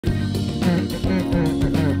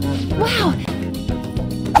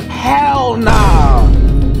Hell nah.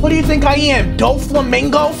 What do you think I am?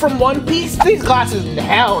 Doflamingo from One Piece? These glasses,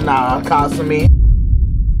 hell nah, Kasumi.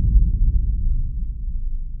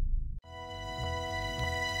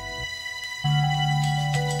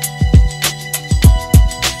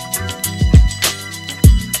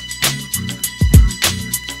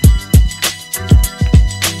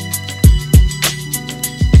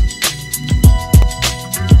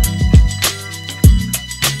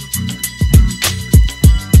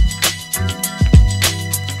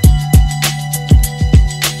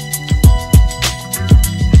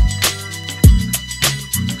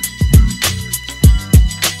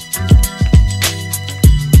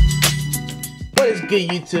 Good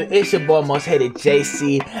YouTube, it's your boy Most Hated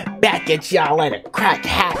JC, back at y'all like a crack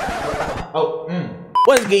hat.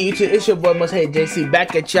 What's good YouTube, it's your boy Most Hated JC,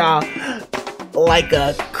 back at y'all like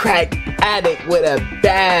a crack addict with a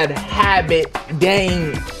bad habit.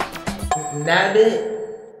 Dang nabbit.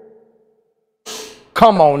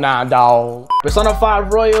 Come on now, dawg. Persona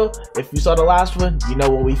 5 Royal, if you saw the last one, you know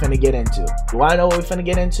what we finna get into. Do I know what we finna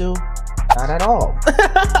get into? Not at all.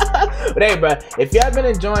 But hey, bro, if you have been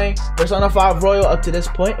enjoying Persona 5 Royal up to this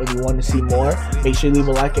point and you want to see more, make sure you leave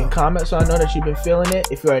a like and comment so I know that you've been feeling it.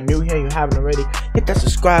 If you are new here and you haven't already, hit that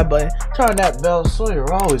subscribe button, turn on that bell so you're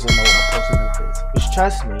always gonna know when I post a new video. Just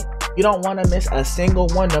trust me, you don't want to miss a single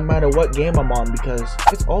one no matter what game I'm on, because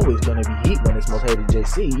it's always going to be heat when it's Most Hated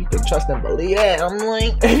JC. You can trust and believe it. I'm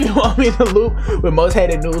like, if you want me to loop with Most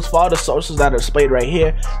Hated news, follow the socials that are displayed right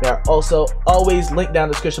here. They are also always linked down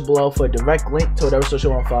in the description below for a direct link to whatever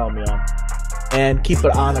social you want to follow me on. And keep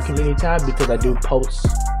it on the community tab because I do post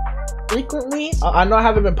frequently. I know I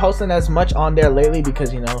haven't been posting as much on there lately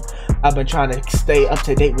because, you know, I've been trying to stay up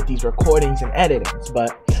to date with these recordings and editings,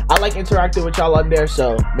 but I like interacting with y'all on there,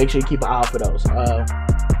 so make sure you keep an eye out for those.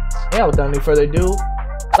 Yeah, without any further ado,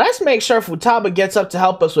 let's make sure Futaba gets up to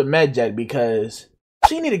help us with Medjet because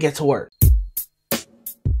she need to get to work.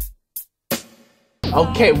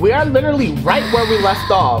 Okay, we are literally right where we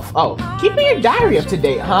left off. Oh, keeping your diary up to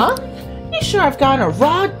date, huh? You sure I've gotten a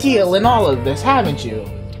raw deal in all of this, haven't you?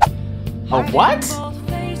 A what?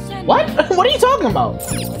 What? What are you talking about?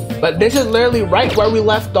 But this is literally right where we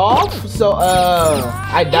left off, so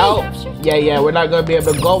I doubt. Yeah, we're not gonna be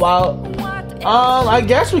able to go out. I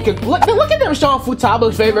guess we could look at them showing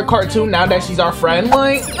Futaba's favorite cartoon now that she's our friend.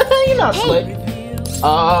 Like, you're not slick.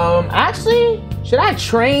 Actually, should I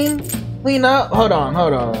train? Clean up? Hold on.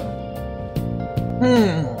 What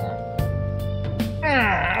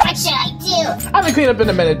should I do? I haven't cleaned up in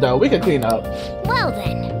a minute though. We could clean up. Well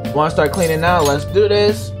then. Want to start cleaning now? Let's do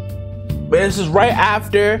this. But this is right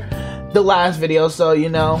after the last video, so you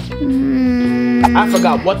know. I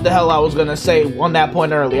forgot what the hell I was gonna say on that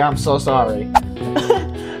point earlier. I'm so sorry.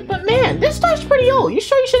 But man, this starts pretty old. You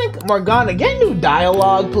sure you shouldn't, Morgana, get new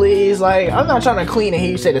dialogue, please? Like, I'm not trying to clean and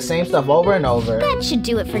hear you say the same stuff over and over. That should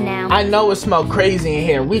do it for now. I know it smells crazy in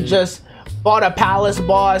here. We just fought a palace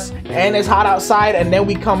boss and it's hot outside, and then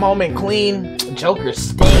we come home and clean. Joker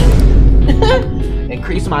sting.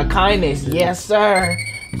 Increase my kindness, yes sir.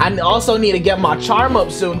 I also need to get my charm up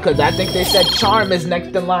soon because I think they said charm is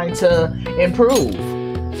next in line to improve.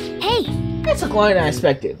 Hey, It took longer than I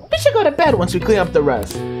expected. We should go to bed once we clean up the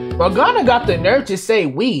rest. Morgana got the nerve to say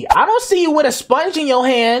we. I don't see you with a sponge in your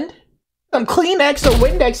hand, some Kleenex or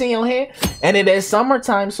Windex in your hand, and it is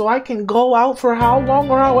summertime, so I can go out for how long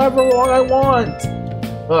or however long I want.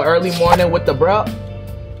 Early morning with the bro.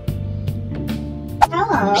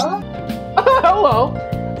 hello. Hello.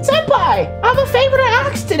 Senpai, I have a favor to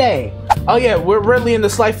ask today. Oh yeah, we're really in the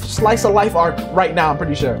slice of life arc right now, I'm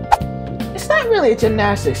pretty sure. It's not really a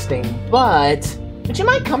gymnastics thing, but would you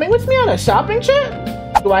mind coming with me on a shopping trip?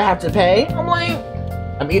 Do I have to pay?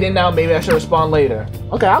 I'm eating now, maybe I should respond later.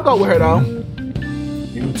 Okay, I'll go with her though.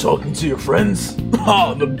 You talking to your friends?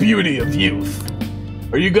 Ah, the beauty of youth.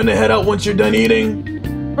 Are you gonna head out once you're done eating?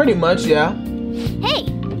 Pretty much, yeah. Hey,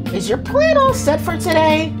 Is your plan all set for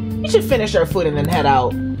today? We should finish our food and then head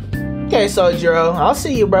out. Okay, Sojiro, I'll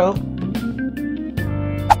see you, bro.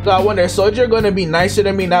 So I wonder, is Sojiro gonna be nicer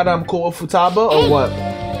to me now that I'm cool with Futaba, or what?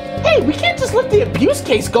 Hey, we can't just let the abuse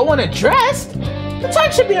case go unaddressed. The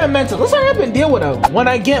talk should be on mental. Let's hurry up and deal with him. When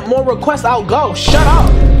I get more requests, I'll go. Shut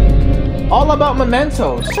up. All about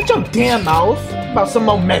mementos. Shut your damn mouth about some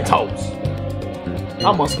mementos.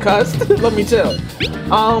 Almost cussed. Let me chill.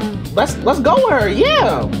 Let's go with her.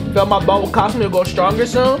 Yeah. Feel my bubble costume will go stronger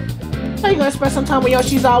soon. Are you gonna spend some time with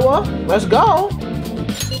Yoshizawa? Let's go.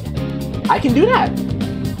 I can do that.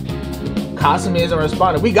 Kasumi isn't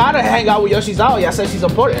responding. We gotta hang out with Yoshizawa. Yeah, I said she's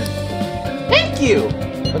important. Thank you.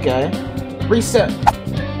 Okay. Reset.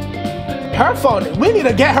 her phone. We need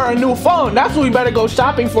to get her a new phone. That's what we better go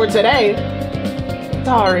shopping for today.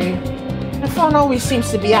 Sorry. My phone always seems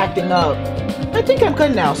to be acting up. I think I'm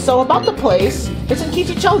good now. So about the place, it's in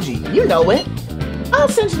Kichichoji. You know it. I'll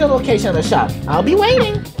send you the location of the shop. I'll be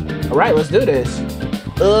waiting. Alright, let's do this.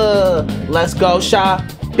 Let's go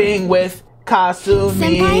shopping with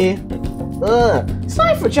Kasumi.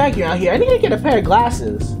 Sorry for dragging you out here. I need to get a pair of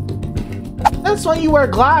glasses. That's when you wear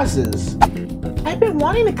glasses. I've been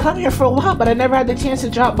wanting to come here for a while, but I never had the chance to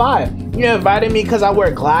drop by. You invited me because I wear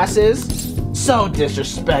glasses? So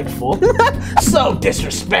disrespectful. So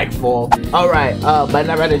disrespectful. Alright, but I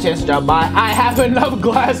never had a chance to drop by. I have enough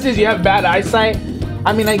glasses. You have bad eyesight?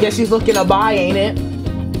 I mean, I guess she's looking to buy, ain't it?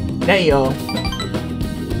 Hey, yo.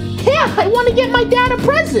 Yeah, I want to get my dad a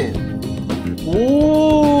present.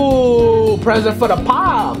 Ooh, present for the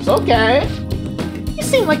pops. Okay. You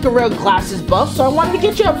seem like a real glasses buff, so I wanted to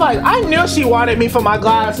get your advice. I knew she wanted me for my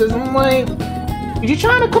glasses. I'm like, did you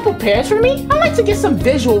try on a couple pairs for me? I like to get some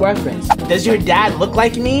visual reference. Does your dad look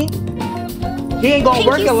like me? He ain't gonna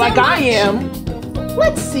work it like I am.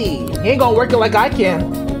 Let's see. He ain't gonna work it like I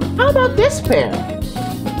can. How about this pair?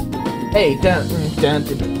 Hey,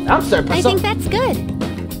 I'm surprised. I think that's good.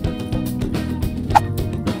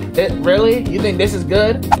 Really? You think this is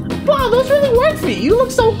good? Wow, those really work for you. You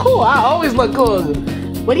look so cool. I always look cool.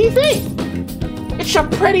 What do you think? It's a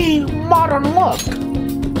pretty modern look.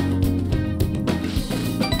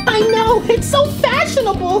 I know, it's so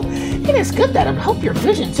fashionable. And it's good that it'll help your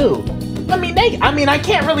vision too. I mean, I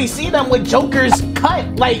can't really see them with Joker's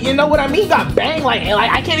cut. Like, you know what I mean? Got banged. Like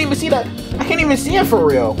I can't even see that. I can't even see it for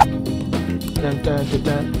real.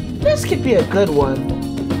 This could be a good one.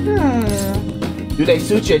 Do they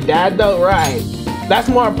suit your dad though? Right. That's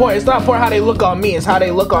more important. It's not important how they look on me. It's how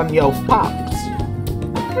they look on your pops.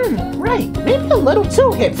 Right. Maybe a little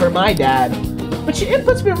too hip for my dad. But your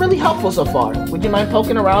input's been really helpful so far. Would you mind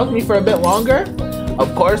poking around with me for a bit longer?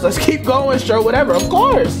 Of course. Let's keep going. Sure, whatever. Of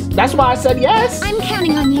course. That's why I said yes. I'm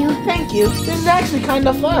counting on you. Thank you. This is actually kind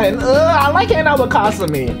of fun. I like hanging out with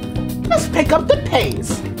Kasumi. Let's pick up the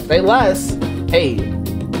pace. Say less. Hey.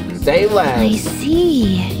 Say less. I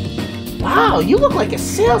see. Wow, you look like a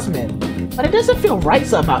salesman. But it doesn't feel right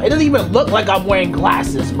somehow. It doesn't even look like I'm wearing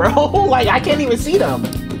glasses, bro. Like, I can't even see them.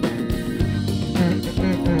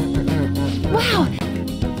 Wow.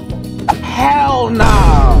 Hell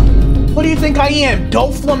nah. What do you think I am?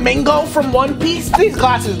 Doflamingo from One Piece? These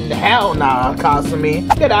glasses, hell nah, Kasumi.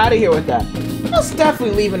 Get out of here with that. That's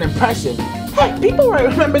definitely leave an impression. Heck, people will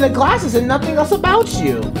remember the glasses and nothing else about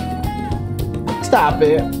you. Stop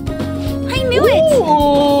it. I knew it.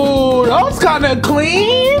 Ooh, that's kind of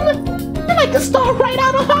clean. You're like a star right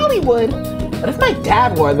out of Hollywood. But if my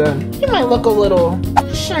dad wore them, he might look a little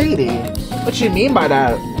shady. What you mean by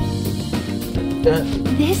that?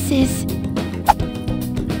 This is...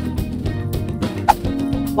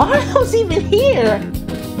 Why are those even here?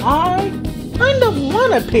 I kind of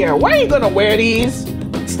want a pair. Why are you gonna wear these?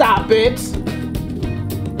 Stop it.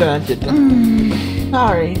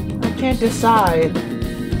 Sorry, I can't decide.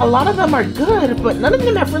 A lot of them are good, but none of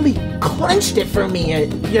them have really clinched it for me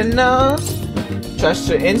yet, you know? Trust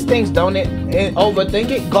your instincts, don't overthink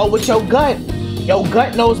it. Go with your gut. Your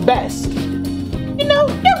gut knows best. You know,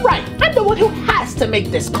 you're right. I'm the one who has to make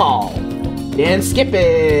this call. Then skip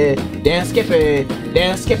it. Then skip it.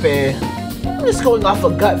 Then skip it. I'm just going off a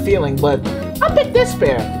gut feeling, but I'll pick this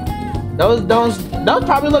pair. Those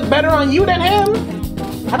probably look better on you than him.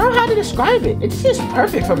 I don't know how to describe it. It's just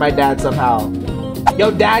perfect for my dad somehow.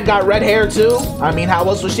 Your dad got red hair too? I mean, how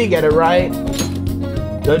else would she get it, right?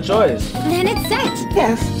 Good choice. Then it's set.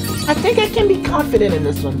 Yes, I think I can be confident in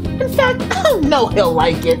this one. In fact, I know he'll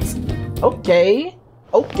like it. Okay.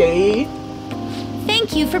 Okay.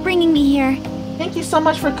 Thank you for bringing me here. Thank you so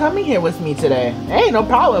much for coming here with me today. Hey, no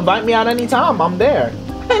problem. Invite me out anytime. I'm there.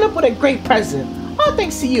 I end up with a great present. All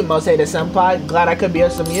thanks to you, Moseda-senpai. Glad I could be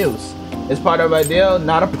of some use. It's part of our deal.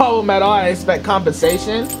 Not a problem at all. I expect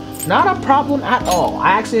compensation. Not a problem at all.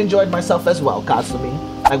 I actually enjoyed myself as well, Kasumi.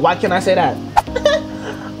 Like, why can't I say that?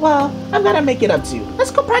 Well, I'm gonna make it up to you.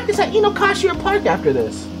 Let's go practice at Inokashira Park after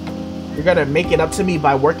this. You're gonna make it up to me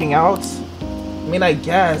by working out? I mean, I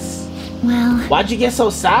guess. Well... Why'd you get so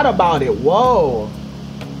sad about it? Whoa.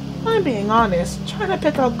 I'm being honest. Trying to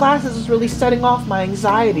pick out glasses is really setting off my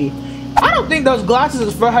anxiety. I don't think those glasses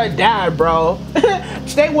is for her dad, bro.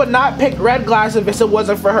 They would not pick red glasses if it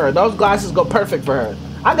wasn't for her. Those glasses go perfect for her.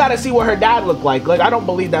 I gotta see what her dad looked like. Like, I don't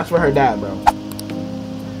believe that's for her dad, bro.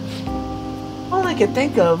 All I could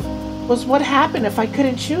think of was what happened if I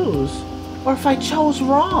couldn't choose. Or if I chose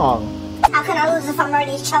wrong. How can I lose if I'm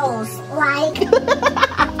already chose? Like...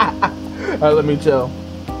 Alright, let me chill.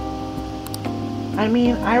 I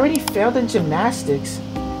mean, I already failed in gymnastics.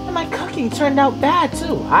 And my cooking turned out bad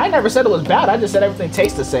too. I never said it was bad, I just said everything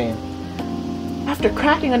tastes the same. After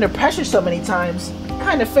cracking under pressure so many times, I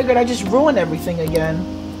kinda figured I just ruined everything again.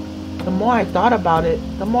 The more I thought about it,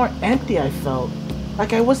 the more empty I felt.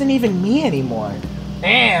 Like I wasn't even me anymore.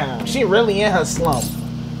 Damn, she really in her slump.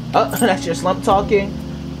 Oh, that's your slump talking?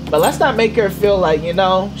 But let's not make her feel like, you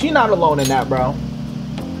know, she's not alone in that, bro.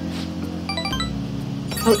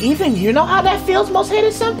 So even you know how that feels, Most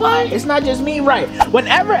Hated Senpai? It's not just me, right?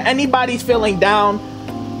 Whenever anybody's feeling down,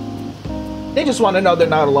 they just want to know they're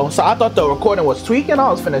not alone. So I thought the recording was tweaking.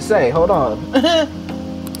 I was finna say, hold on.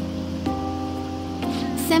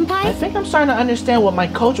 Senpai? I think I'm starting to understand what my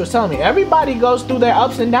coach was telling me. Everybody goes through their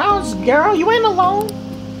ups and downs, girl. You ain't alone.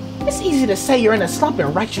 It's easy to say you're in a slump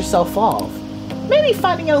and write yourself off. Maybe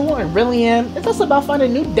finding out who I really am is also about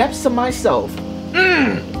finding new depths to myself.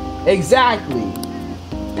 Exactly.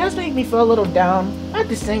 It does make me feel a little down. At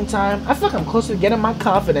the same time, I feel like I'm closer to getting my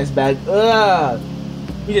confidence back. Ugh.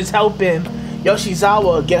 You just helping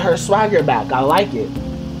Yoshizawa get her swagger back. I like it.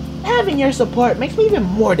 Having your support makes me even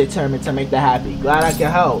more determined to make that happy. Glad I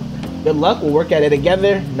can help. Good luck. We'll work at it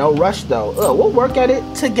together. No rush though. We'll work at it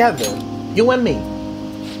together. You and me.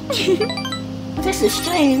 This is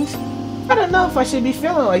strange. I don't know if I should be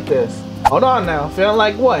feeling like this. Hold on now. Feeling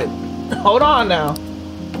like what? Hold on now.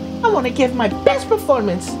 I want to give my best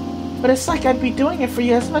performance, but it's like I'd be doing it for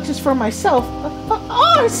you as much as for myself.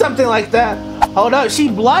 Or something like that. Hold up, she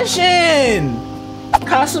blushing!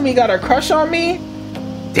 Kasumi got her crush on me?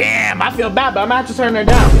 Damn, I feel bad, but I'm gonna have to turn her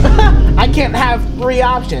down. I can't have 3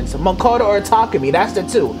 options. Makoto or Takumi, that's the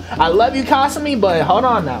 2. I love you, Kasumi, but hold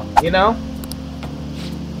on now, you know?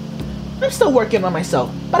 I'm still working on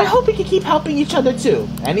myself, but I hope we can keep helping each other too.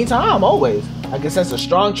 Anytime, always. I can sense a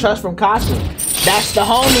strong trust from Kasumi. That's the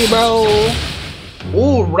homie, bro.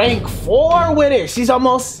 Ooh, rank 4 with it. She's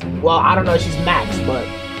almost, well, I don't know if she's max, but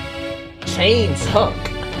Chains Hook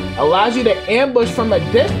allows you to ambush from a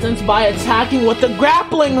distance by attacking with the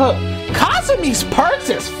grappling hook. Kasumi's perks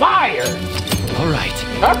is fire. Alright.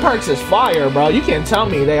 Her perks is fire, bro. You can't tell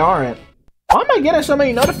me they aren't. Why am I getting so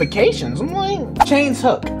many notifications? I'm like, Chains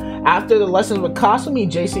Hook. After the lessons with Kasumi,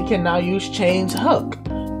 JC can now use Chains Hook.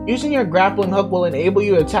 Using your grappling hook will enable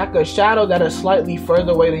you to attack a shadow that is slightly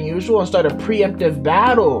further away than usual and start a preemptive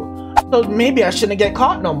battle. So maybe I shouldn't get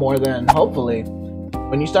caught no more then, hopefully.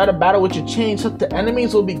 When you start a battle with your Chains Hook, the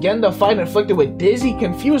enemies will begin the fight inflicted with Dizzy,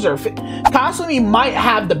 Confuser. Kasumi might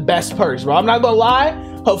have the best perks, bro. I'm not gonna lie.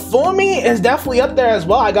 Hifumi is definitely up there as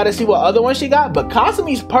well. I gotta see what other ones she got, but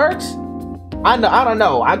Kasumi's perks, I don't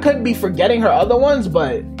know. I could be forgetting her other ones,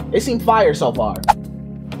 but it seemed fire so far.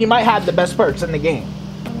 He might have the best perks in the game.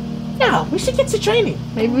 Yeah, we should get to training.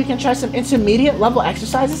 Maybe we can try some intermediate level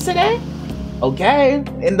exercises today? Okay,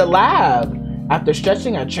 in the lab. After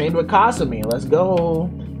stretching, I trained with Kasumi. Let's go.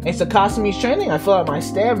 Thanks to Kasumi's training, I feel like my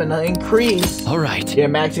stamina increased. Alright. Your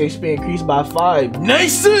max HP increased by 5.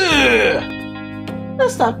 Nice!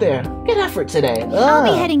 Let's stop there. Good effort today.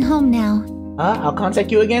 I'll be heading home now. I'll contact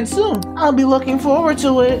you again soon. I'll be looking forward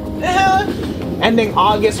to it. Ending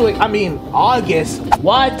August with, August?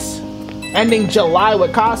 What? Ending July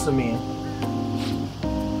with Kasumi.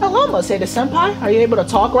 Hello, Most Hated Senpai. Are you able to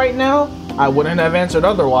talk right now? I wouldn't have answered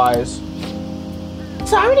otherwise.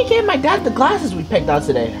 So I already gave my dad the glasses we picked out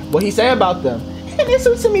today. What'd he say about them? And it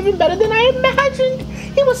suits him even better than I imagined.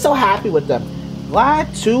 He was so happy with them.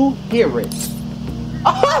 Glad to hear it.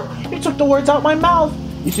 Oh, you took the words out my mouth.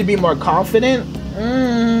 You should be more confident.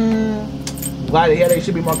 Glad to hear that you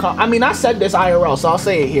should be more confident. I said this IRL, so I'll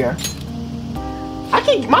say it here.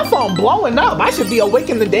 My phone blowing up. I should be awake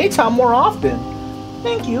in the daytime more often.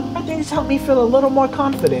 Thank you. I think it's helped me feel a little more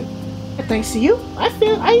confident. And thanks to you, I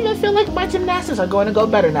even feel like my gymnastics are going to go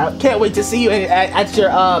better now. Can't wait to see you at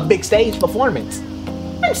your big stage performance.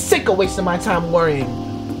 I'm sick of wasting my time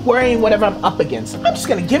worrying whatever I'm up against. I'm just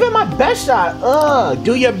gonna give it my best shot.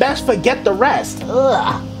 Do your best, forget the rest.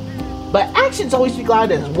 But actions always speak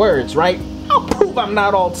louder than words, right? I'll prove I'm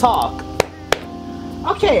not all talk.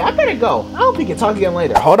 Okay, I better go. I hope we can talk again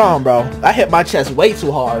later. Hold on, bro. I hit my chest way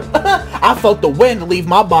too hard. I felt the wind leave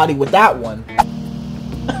my body with that one.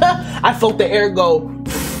 I felt the air go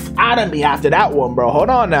out of me after that one, bro. Hold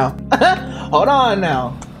on now. Hold on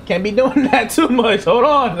now. Can't be doing that too much. Hold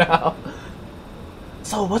on now.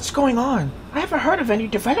 So what's going on? I haven't heard of any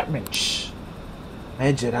development. Shh.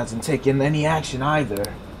 Medjed hasn't taken any action either.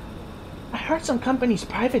 I heard some company's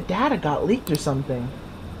private data got leaked or something.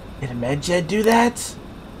 Did Medjed do that?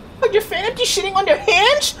 Are your fans shitting on their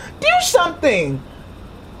hands? Do something!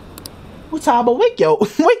 Futaba,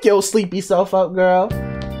 wake your sleepy self up, girl.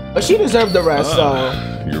 But she deserved the rest, so...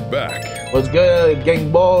 You're back. What's good, gang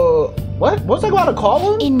boy? What was I going to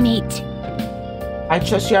call him? Inmate. I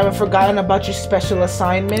trust you haven't forgotten about your special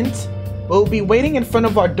assignment. We'll be waiting in front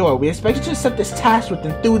of our door. We expect you to accept this task with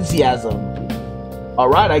enthusiasm.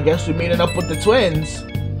 Alright, I guess we're meeting up with the twins.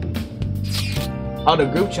 Oh, the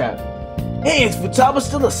group chat. Hey, is Futaba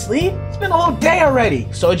still asleep? It's been a whole day already.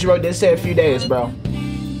 Sojiro did say a few days, bro.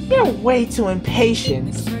 You're way too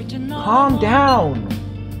impatient. Calm down.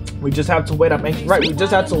 We just have to wait. Right, we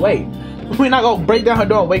just have to wait. We're not gonna break down her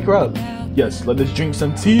door and wake her up. Yes, let us drink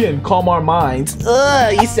some tea and calm our minds.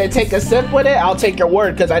 Ugh, you said take a sip with it? I'll take your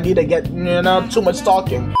word because I need to get, too much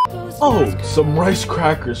talking. Oh, some rice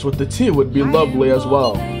crackers with the tea would be lovely as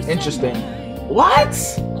well. Interesting. What?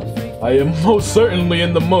 I am most certainly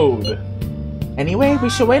in the mood. Anyway, we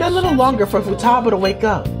should wait a little longer for Futaba to wake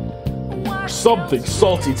up. Something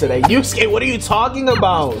salty today. Yusuke, what are you talking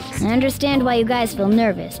about? I understand why you guys feel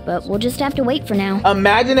nervous, but we'll just have to wait for now.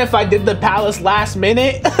 Imagine if I did the palace last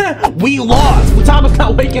minute. We lost. Futaba's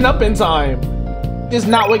not waking up in time. Just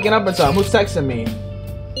not waking up in time. Who's texting me?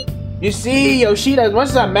 You see, Yoshida, as much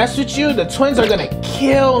as I mess with you, the twins are gonna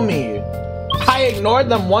kill me. I ignored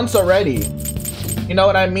them once already. You know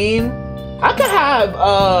what I mean? I could have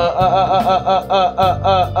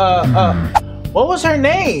what was her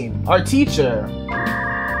name? Our teacher.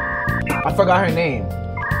 I forgot her name.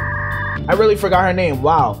 I really forgot her name.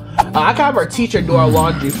 Wow. I could have our teacher do our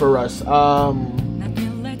laundry for us.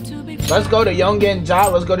 Let's go to Yongen-ja.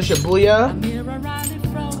 Let's go to Shibuya.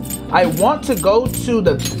 I want to go to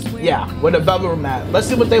the, where the velvet room at. Let's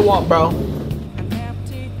see what they want, bro.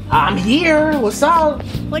 I'm here. What's up?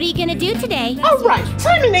 What are you gonna do today? Alright,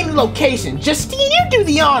 time to name the location. Justine, you do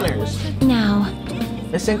the honors. No.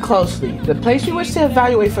 Listen closely. The place we wish to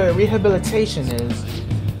evaluate for rehabilitation is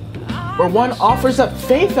where one offers up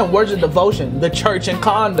faith and words of devotion, the church in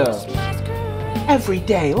Kondo. Every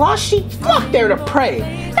day, lost sheep flock there to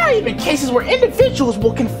pray. Not even cases where individuals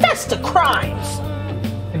will confess to crimes.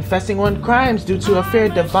 Confessing one's crimes due to a fear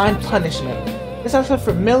of divine punishment. This has a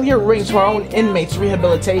familiar ring to our own inmates'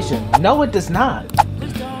 rehabilitation. No, it does not.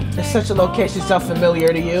 Is such a location so familiar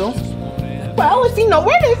to you? Well, if you know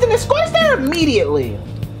where it is, then escort us there immediately.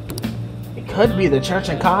 It could be the church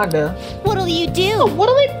in Kondo. What'll you do? Oh,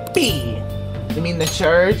 what'll it be? You mean the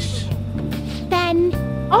church? Then...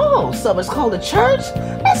 Oh, so it's called a church?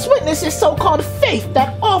 Let's witness this so-called faith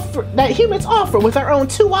that humans offer with our own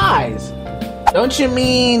two eyes. Don't you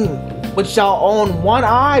mean with y'all own one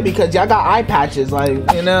eye? Because y'all got eye patches, like,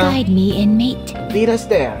 Guide me, inmate. Lead us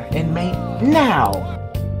there, inmate, now.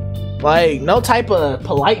 Like, no type of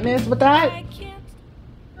politeness with that?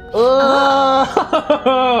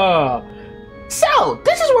 So,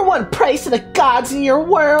 this is where one prays to the gods in your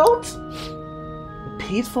world? The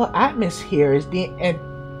peaceful atmosphere is the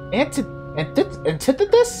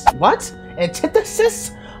antithesis? What?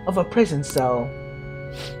 Antithesis of a prison cell.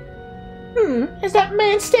 Is that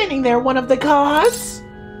man standing there one of the gods?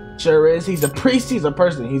 Sure is. He's a priest, he's a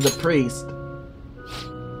person, he's a priest.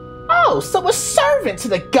 Oh, so a servant to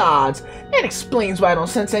the gods. That explains why I don't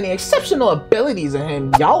sense any exceptional abilities in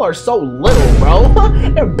him. Y'all are so little, bro.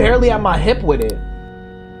 They're barely at my hip with it.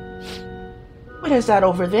 What is that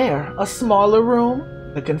over there? A smaller room?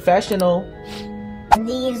 The confessional.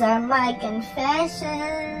 These are my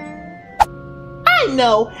confessions. I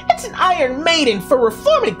know! It's an Iron Maiden for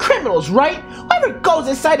reforming criminals, right? Whoever goes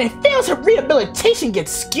inside and fails her rehabilitation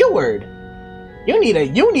gets skewered. You need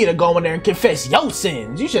to go in there and confess your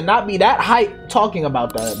sins. You should not be that hype talking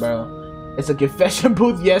about that, bro. It's a confession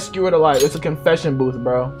booth. Yes, skewered alive. It's a confession booth,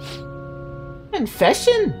 bro.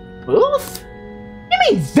 Confession booth? You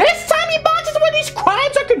mean this tiny box is where these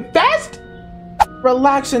crimes are confessed?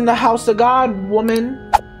 Relax in the house of God,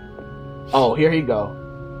 woman. Oh, here he go.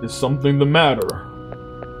 Is something the matter?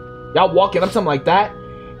 Y'all walking up something like that?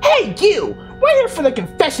 Hey, you! We're here for the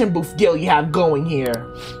confession booth deal you have going here.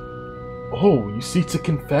 Oh, you seek to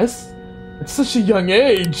confess? At such a young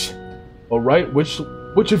age. Alright, which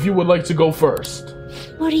of you would like to go first?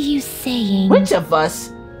 What are you saying? Which of us?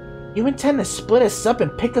 You intend to split us up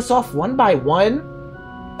and pick us off one by one?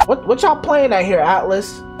 What y'all playing at here,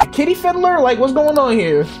 Atlas? A kitty fiddler? Like, what's going on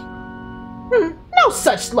here? No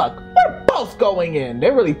such luck. We're both going in.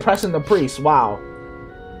 They're really pressing the priest. Wow.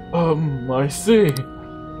 I see.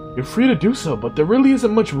 You're free to do so, but there really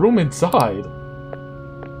isn't much room inside.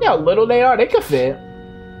 Yeah, how little they are. They could fit.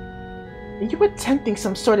 Are you attempting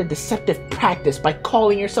some sort of deceptive practice by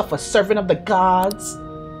calling yourself a servant of the gods?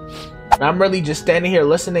 And I'm really just standing here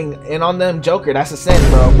listening in on them. Joker, that's a sin,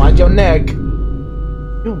 bro. Mind your neck.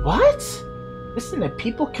 You what? Listen to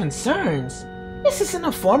people concerns. This isn't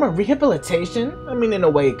a form of rehabilitation. I mean, in a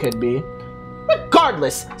way it could be.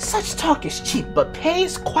 Regardless, such talk is cheap but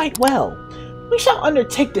pays quite well. We shall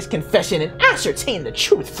undertake this confession and ascertain the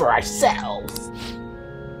truth for ourselves.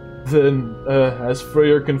 Then, as for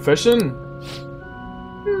your confession?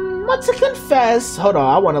 What to confess? Hold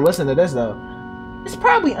on, I want to listen to this though. It's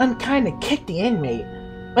probably unkind to kick the inmate,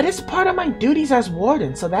 but it's part of my duties as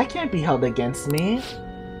warden, so that can't be held against me.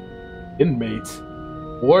 Inmate?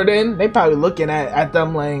 Warden? They probably looking at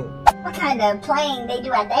them like, What kind of playing they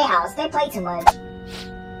do at their house? They play too much.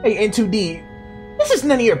 hey, N2D, this is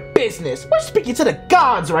none of your business. We're speaking to the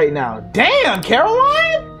gods right now. Damn,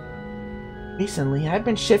 Caroline! Recently, I've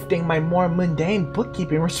been shifting my more mundane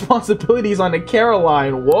bookkeeping responsibilities onto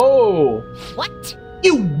Caroline. Whoa! What?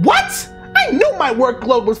 You what? I knew my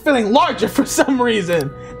workload was feeling larger for some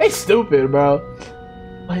reason. They stupid, bro.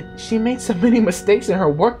 But she made so many mistakes in her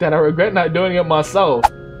work that I regret not doing it myself.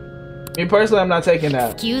 Me personally, I'm not taking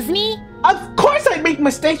that. Excuse me? Of course I make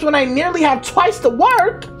mistakes when I nearly have twice the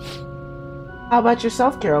work! How about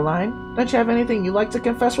yourself, Caroline? Don't you have anything you'd like to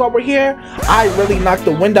confess while we're here? I really knocked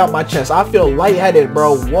the wind out my chest. I feel lightheaded,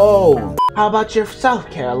 bro. Whoa. How about yourself,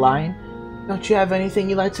 Caroline? Don't you have anything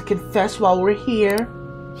you'd like to confess while we're here?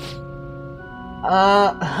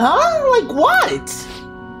 Like what?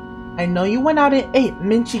 I know you went out and ate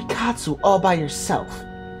Minchikatsu all by yourself.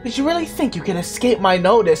 Did you really think you could escape my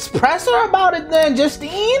notice? Press her about it then,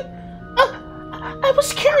 Justine! I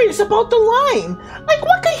was curious about the line. Like,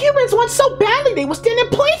 what could humans want so badly they would stand in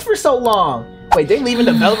place for so long? Wait, they leaving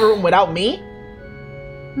the velvet room without me?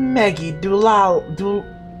 Maggie,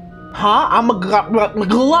 huh? I'm a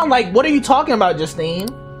like, what are you talking about, Justine?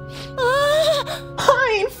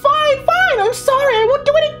 Fine. I'm sorry. I won't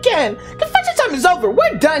do it again. Confession time is over.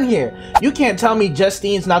 We're done here. You can't tell me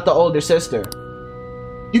Justine's not the older sister.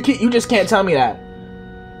 You just can't tell me that.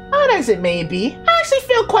 Odd as it may be, I actually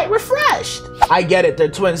feel quite refreshed. I get it. They're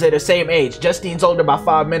twins. They're the same age. Justine's older by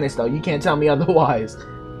 5 minutes, though. You can't tell me otherwise.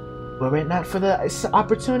 Were it not for the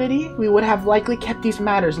opportunity, we would have likely kept these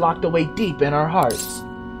matters locked away deep in our hearts.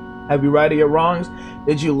 Have you righted your wrongs?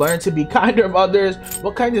 Did you learn to be kinder of others?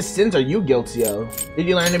 What kinds of sins are you guilty of? Did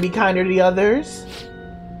you learn to be kinder to the others?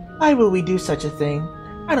 Why would we do such a thing?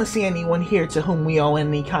 I don't see anyone here to whom we owe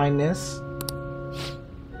any kindness.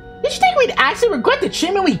 Did you think we'd actually regret the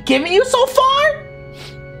treatment we've given you so far?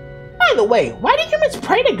 By the way, why do humans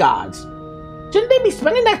pray to gods? Shouldn't they be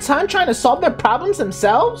spending that time trying to solve their problems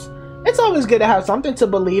themselves? It's always good to have something to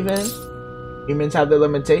believe in. Humans have their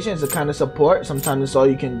limitations, a kind of support. Sometimes it's all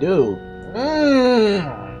you can do.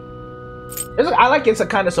 I like it's a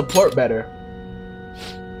kind of support better.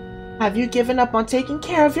 Have you given up on taking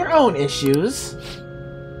care of your own issues?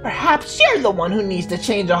 Perhaps you're the one who needs to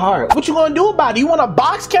change a heart. What you gonna do about it? You wanna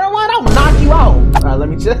box, Caroline? I'll knock you out. Alright, let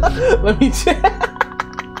me chill.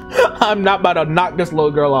 I'm not about to knock this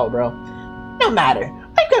little girl out, bro. No matter.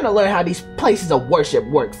 I'm gonna learn how these places of worship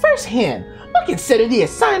work firsthand. We'll consider the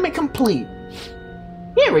assignment complete.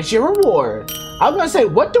 Here is your reward. I was gonna say,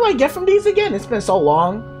 what do I get from these again? It's been so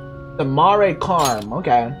long. The Mare Karm,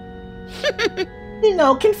 okay. You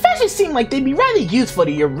know, confessions seem like they'd be rather useful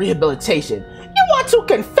to your rehabilitation. You want to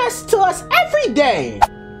confess to us every day.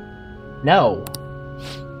 No.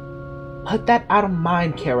 Put that out of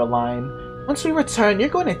mind, Caroline. Once we return, you're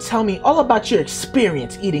going to tell me all about your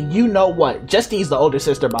experience eating you-know-what. Justine's the older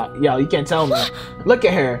sister, but yo, you can't tell me. Look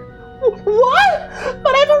at her. What?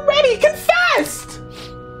 But I've already confessed!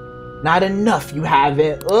 Not enough, you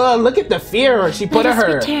haven't. Ugh, look at the fear she put in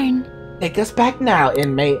her. Return. Take us back now,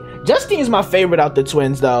 inmate. Justine's my favorite out the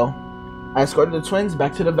twins, though. I escorted the twins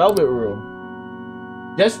back to the velvet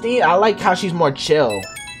room. Justine, I like how she's more chill.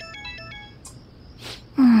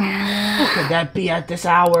 Who could that be at this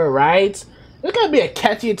hour, right? There's gonna be a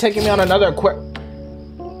catchy taking me on another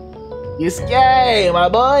Yusuke, my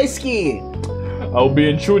boy, Ski. I'll be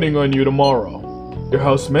intruding on you tomorrow. Your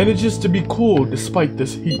house manages to be cool despite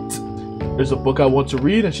this heat. There's a book I want to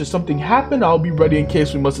read, and should something happen, I'll be ready in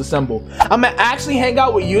case we must assemble. I'm gonna actually hang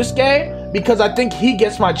out with Yusuke because I think he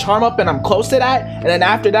gets my charm up and I'm close to that. And then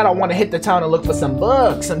after that, I want to hit the town and look for some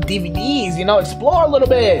books, some DVDs, you know, explore a little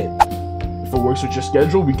bit. If it works with your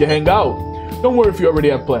schedule, we can hang out. Don't worry if you already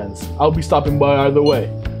have plans. I'll be stopping by either way.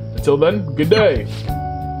 Until then, good day.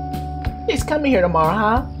 He's coming here tomorrow,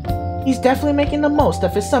 huh? He's definitely making the most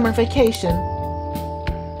of his summer vacation.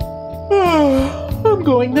 I'm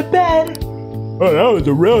going to bed. Oh, that was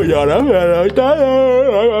a real yawn. I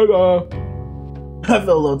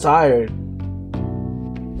feel a little tired.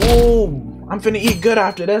 Ooh, I'm finna eat good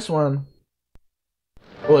after this one.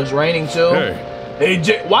 Oh, it's raining too. Hey,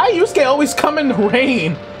 why Yusuke always come in the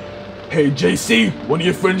rain? Hey, JC, one of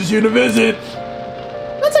your friends is here to visit.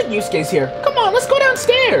 Looks like Yusuke's here. Come on, let's go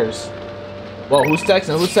downstairs. Whoa, who's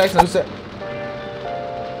texting? Who's texting? Who's texting?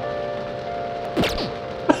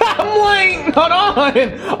 I'm late! Hold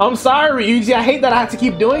on! I'm sorry, Yuji. I hate that I have to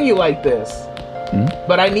keep doing you like this.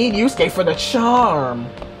 But I need Yusuke for the charm.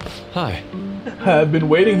 Hi. I've been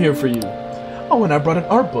waiting here for you. Oh, and I brought an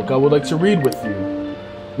art book I would like to read with you.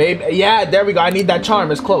 Maybe, yeah, there we go. I need that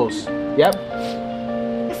charm. It's close. Yep.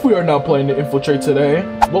 If we are not planning to infiltrate today,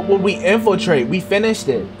 What would we infiltrate? We finished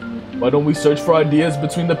it. why don't we search for ideas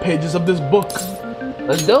between the pages of this book?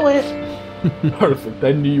 Let's do it. Perfect,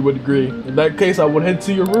 I knew you would agree. In that case, I would head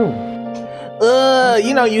to your room.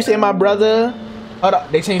 You know, you say my brother. Hold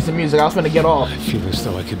up, they changed the music. I was finna get off. I feel as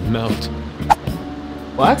though I could melt.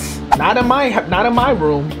 What? Not in my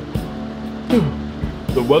room.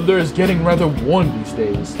 The weather is getting rather warm these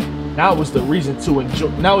days. Now is the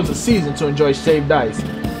season to enjoy shaved ice.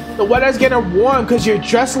 The weather's getting warm because you're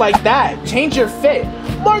dressed like that. Change your fit.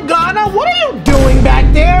 Morgana, what are you doing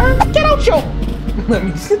back there? Get out your... Let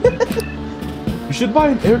me see. You should buy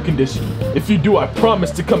an air conditioner. If you do, I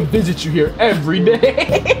promise to come visit you here every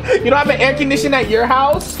day. You don't have an air conditioner at your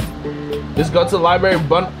house? Just go to the library,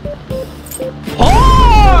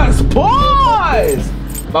 Pause! Pause!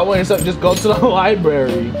 If I want something, just go to the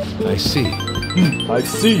library. I see. I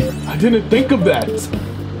see. I didn't think of that.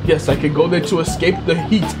 Yes, I can go there to escape the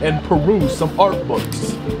heat and peruse some art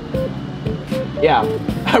books. Yeah,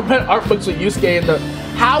 I read art books with Yusuke in the...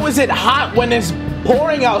 How is it hot when it's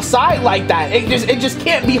pouring outside like that? It just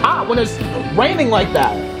can't be hot when it's raining like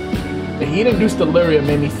that. The heat-induced delirium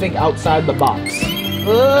made me think outside the box.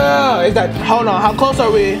 Is that... Hold on, how close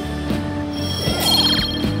are we?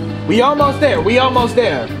 We almost there. We almost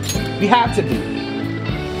there. We have to be.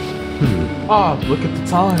 Ah, look at the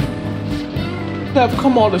time. To have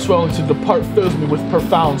come all this well and to depart fills me with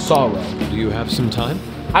profound sorrow. Do you have some time?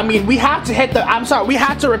 I mean, we have to hit the... I'm sorry, we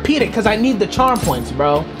have to repeat it because I need the charm points,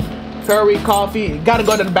 bro. Curry, coffee. Gotta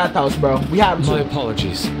go to the bathhouse, bro. We have to. My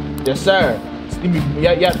apologies. Yes, sir.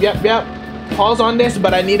 Yep. Pause on this,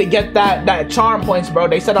 but I need to get that charm points, bro.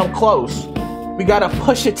 They said I'm close. We gotta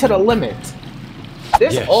push it to the limit.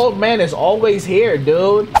 This old man is always here,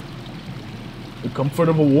 dude. The comfort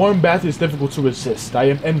of a warm bath is difficult to resist. I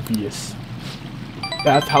am envious.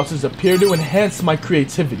 Bathhouses appear to enhance my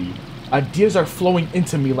creativity. Ideas are flowing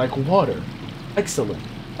into me like water. Excellent.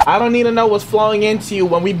 I don't need to know what's flowing into you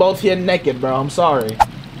when we both here naked, bro. I'm sorry.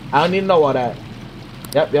 I don't need to know all that.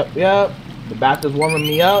 Yep. The bath is warming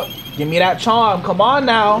me up. Give me that charm. Come on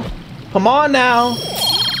now. Come on now.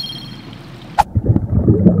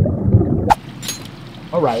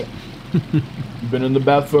 All right. You've been in the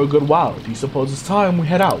bath for a good while. Do you suppose it's time we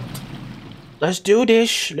head out? Let's do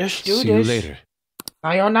this. Let's do this. See you later.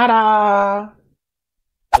 Sayonara.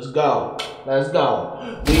 Let's go. Let's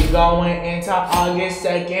go. We going into August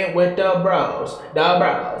 2nd with the bros. The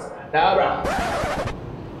bros. The bros.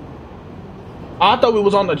 I thought we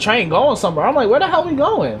was on the train going somewhere. I'm like, where the hell we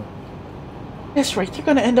going? That's right. They're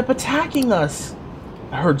gonna end up attacking us.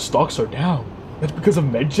 I heard stocks are down. That's because of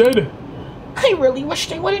MedJed? I really wish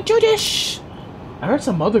they wouldn't do this. I heard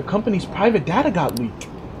some other company's private data got leaked.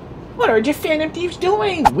 What are your Phantom Thieves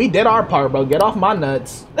doing? We did our part, bro. Get off my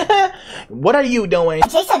nuts. What are you doing?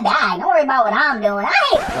 Chase a guy. Don't worry about what I'm doing.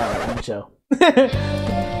 Alright, let me chill.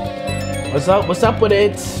 What's up? What's up with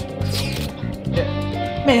it?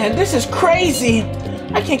 Man, this is crazy.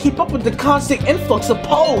 I can't keep up with the constant influx of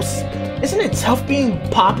posts. Isn't it tough being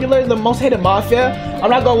popular, the most hated mafia? I'm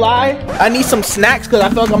not gonna lie. I need some snacks because I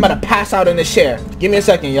feel like I'm about to pass out in this chair. Give me a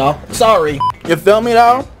second, y'all. Sorry. You feel me,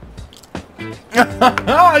 though?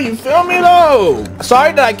 You feel me, though?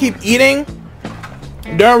 Sorry that I keep eating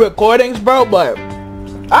during recordings, bro, but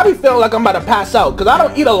I be feeling like I'm about to pass out because I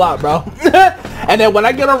don't eat a lot, bro. And then when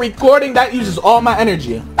I get on recording, that uses all my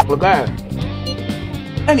energy. Okay.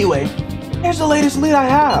 Anyway, here's the latest lead I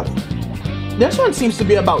have. This one seems to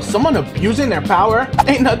be about someone abusing their power.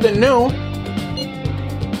 Ain't nothing new.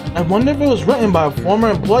 I wonder if it was written by a former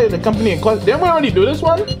employee of the company in question. Didn't we already do this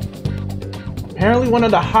one? Apparently one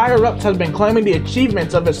of the higher-ups has been claiming the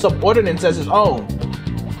achievements of his subordinates as his own.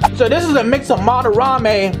 So this is a mix of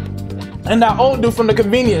Madarame and that old dude from the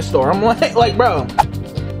convenience store. I'm like, bro,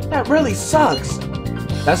 that really sucks.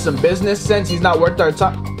 That's some business sense. He's not worth our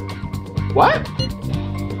time. What?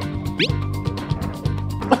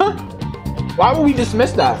 Why would we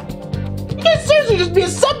dismiss that? You can't seriously just be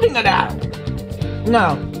accepting of that.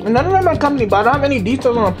 No, none of them are company, but I don't have any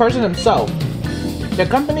details on the person himself. The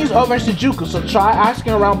company's over in Shinjuku, so try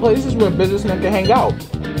asking around places where businessmen can hang out.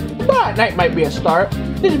 But at night might be a start.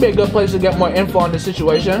 This would be a good place to get more info on the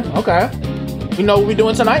situation. Okay. You know what we're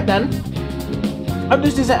doing tonight then? I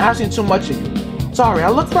just isn't asking too much of you. Sorry,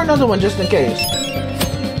 I'll look for another one just in case.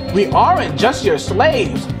 We aren't just your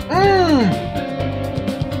slaves.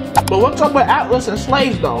 But we'll talk about Atlas and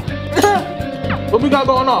slaves though. What we got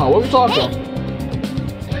going on? What we talking?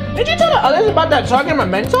 Did you tell the others about that Target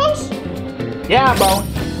Mementos? Yeah, bro.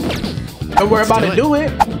 And we're about to do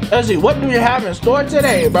it. Let's see, what do you have in store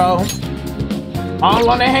today, bro? I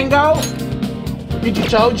wanna hang out?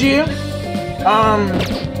 Ichichoji?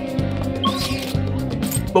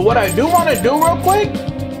 But what I do want to do real quick,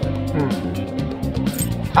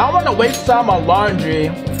 I don't want to waste time on laundry,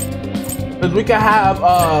 because we can have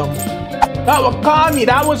Kawakami,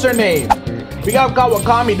 that was her name. We got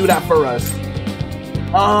Kawakami do that for us.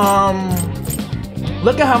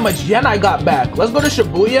 Look at how much yen I got back. Let's go to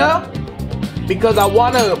Shibuya, because I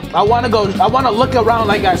wanna look around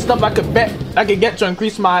like that stuff I could get to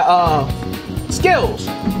increase my skills.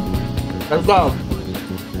 Let's go.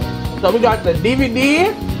 So we got the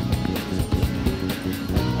DVD.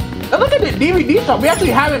 Now look at the DVD shop. We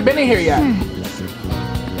actually haven't been in here yet.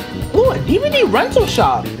 Ooh, a DVD rental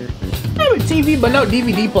shop. I have a TV, but no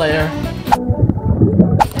DVD player.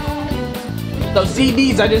 Those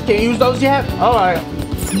CDs, I just can't use those yet. All right,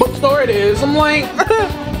 bookstore it is. I'm like,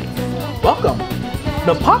 welcome.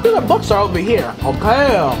 The popular books are over here.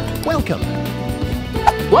 Okay. Welcome.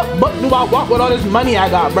 What book do I want with all this money I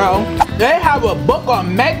got, bro? They have a book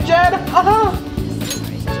on MechJed?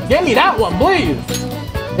 Give me that one, please.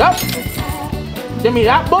 Yep. Give me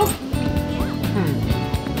that book.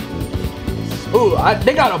 Ooh,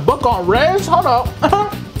 they got a book on Rez? Hold up.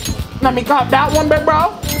 Let me cop that one, big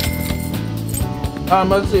bro.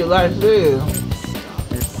 Let's see, let's see.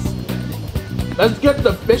 Let's get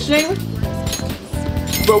the fishing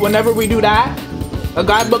for whenever we do that. A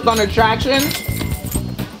guidebook on attractions.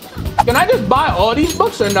 Can I just buy all these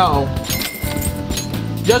books or no?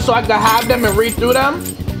 Just so I can have them and read through them?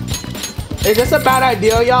 Is this a bad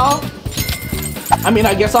idea, y'all? I mean,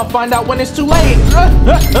 I guess I'll find out when it's too late.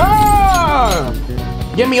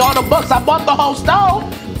 Give me all the books. I bought the whole stove.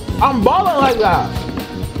 I'm balling like that.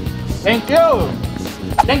 Thank you.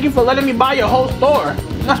 Thank you for letting me buy your whole store.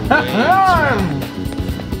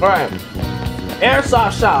 Alright.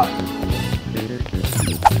 Airsoft shop.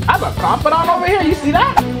 I have a confidant over here. You see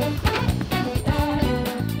that?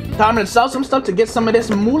 Time to sell some stuff to get some of this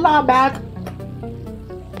moolah back.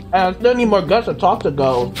 And I still need more guts to talk to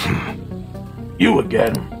Gold. You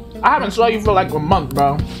again. I haven't saw you for like a month,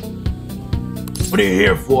 bro. What are you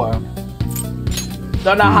here for?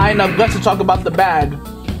 Don't not high enough guts to talk about the bag.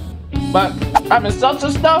 But I haven't sold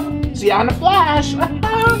some stuff. See you on the flash.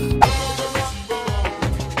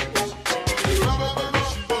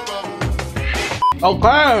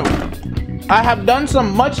 Okay. I have done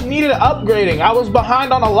some much needed upgrading. I was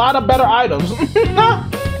behind on a lot of better items.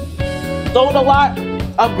 Sold a lot,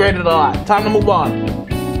 upgraded a lot. Time to move on.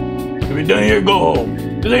 If you're done here, go home.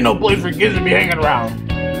 This ain't no place for kids to be hanging around.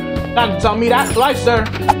 Not to tell me that. Life, sir.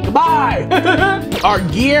 Goodbye. Our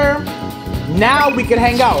gear. Now we can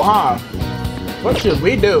hang out, huh? What should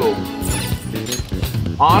we do?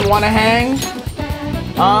 On wanna hang?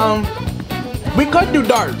 We could do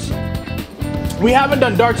darts. We haven't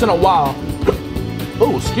done darts in a while.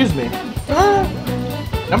 Oh, excuse me.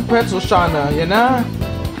 Them pretzels trying, you know?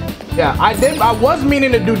 Yeah, I was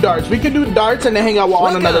meaning to do darts. We could do darts and then hang out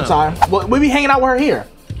on another time. We'll be hanging out with her here.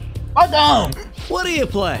 Welcome. What do you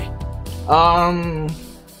play?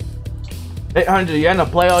 800 yen to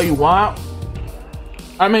play all you want.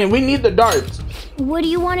 I mean, we need the darts. What do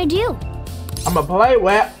you want to do? I'm gonna play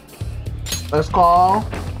with. Let's call.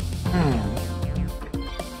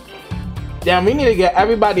 Damn, we need to get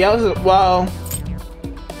everybody else's. Well,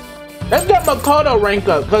 let's get Makoto rank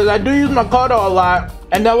up because I do use Makoto a lot,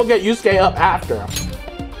 and then we'll get Yusuke up after.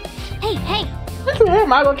 Hey, hey. Since we're here,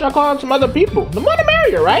 might as well try calling some other people. The more the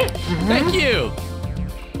merrier, right? Thank you.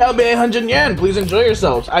 That'll be 800 yen. Please enjoy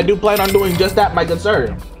yourselves. I do plan on doing just that, my good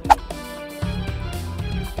sir.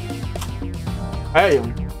 Hey.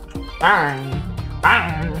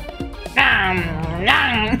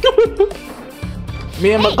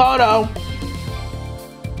 Me and Makoto.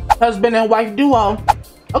 Husband and wife duo.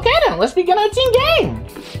 Okay then, let's begin our team game.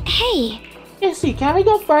 Hey. Let's see, can we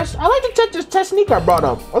go first? I like to touch this technique I brought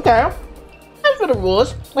up. Okay. As for the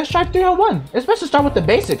rules, let's try 301. It's best to start with the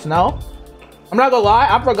basics, no? I'm not gonna lie,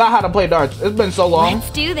 I forgot how to play darts. It's been so long. Let's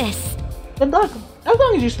do this. Good luck. As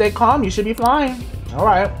long as you stay calm, you should be fine.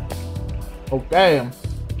 Alright. Okay.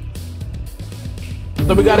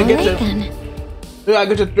 So we gotta get to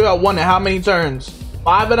 301 in how many turns?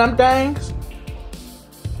 5 of them things?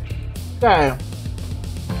 Okay.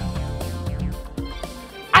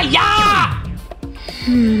 Aya!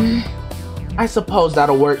 I suppose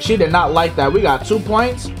that'll work. She did not like that. We got 2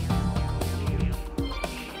 points.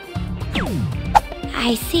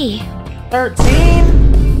 I see.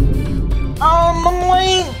 13? I'm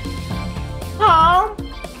late. Huh?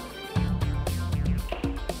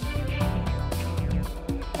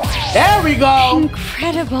 There we go.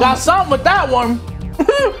 Incredible. Got something with that one.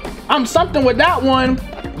 I'm something with that one.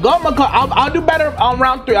 Go, Makoto. I'll do better on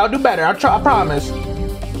round 3. I'll do better. I promise.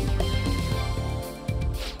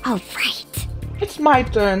 All right. It's my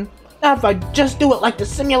turn. Now if I just do it like the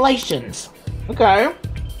simulations. Okay.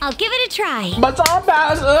 I'll give it a try. Baton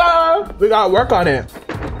pass. We gotta work on it.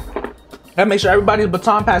 Gotta make sure everybody's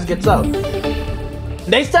baton pass gets up.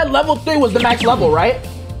 They said level 3 was the max level, right?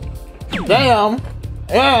 Damn.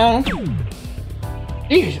 Damn.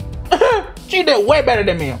 Jeez. She did way better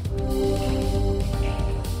than me.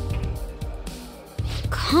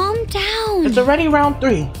 Calm down. It's already round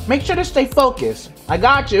 3. Make sure to stay focused. I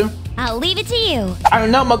got you. I'll leave it to you. I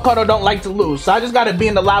know Makoto don't like to lose, so I just gotta be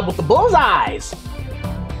in the lab with the bullseyes.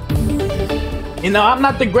 You know, I'm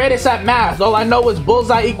not the greatest at math. All I know is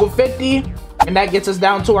bullseye equal 50, and that gets us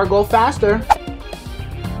down to our goal faster.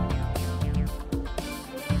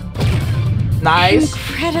 Nice.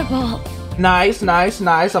 Incredible. Nice, nice,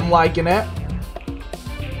 nice. I'm liking it.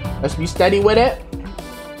 Let's be steady with it.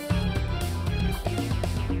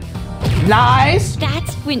 Nice. That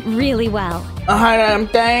went really well. 100 of them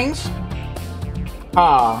things.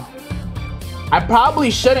 I probably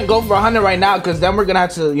shouldn't go for 100 right now, because then we're gonna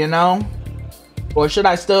have to, you know. Or should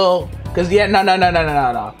I still? Because yeah,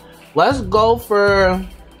 no. Let's go for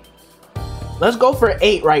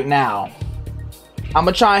 8 right now. I'm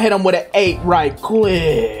gonna try and hit him with an 8 right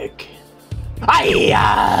quick.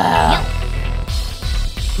 Hiya!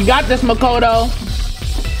 You got this, Makoto.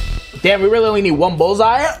 Damn, we really only need 1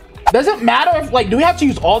 bullseye. Does it matter if, like, do we have to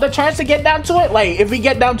use all the turns to get down to it? Like, if we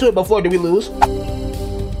get down to it before, do we lose?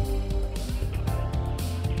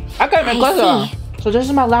 Okay, man, closer. So this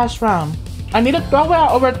is my last round. I need to throw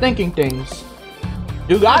out overthinking things.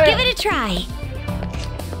 You got Give it a try.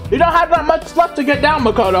 You don't have that much left to get down,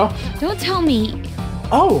 Makoto. Don't tell me.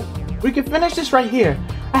 Oh, we can finish this right here.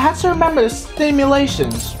 I have to remember the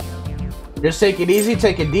stimulations. Just take it easy,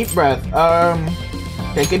 take a deep breath.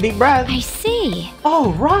 Take a deep breath. I see.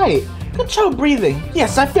 Oh, right. Control breathing.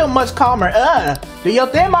 Yes, I feel much calmer. Do your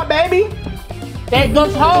thing, my baby. Take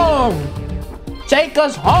us home. Take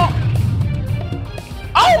us home.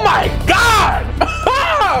 Oh my God!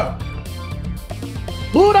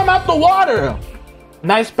 Blew them out the water.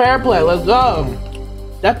 Nice pair play. Let's go.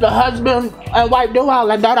 That's the husband and wife duo.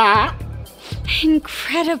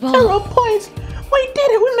 Incredible. 0 points. We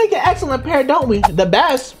did it. We make an excellent pair, don't we? The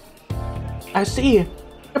best. I see.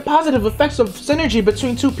 The positive effects of synergy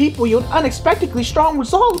between 2 people yield unexpectedly strong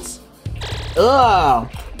results. Ugh.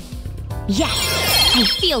 Yes, I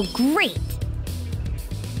feel great.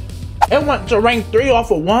 It went to rank 3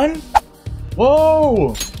 off of 1?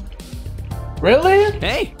 Whoa. Really?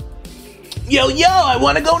 Hey. Yo, I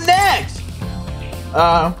want to go next.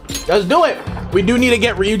 Let's do it. We do need to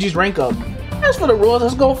get Ryuji's rank up. As for the rules,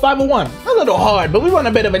 let's go 5-1. A little hard, but we want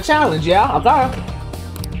a bit of a challenge, yeah? Okay.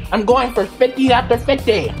 I'm going for 50 after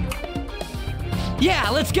 50. Yeah,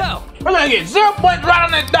 let's go. We're gonna get 0 points right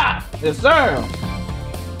on that dot. Yes, sir.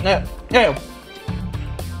 Yeah.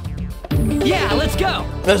 Yeah, let's go.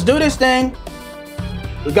 Let's do this thing.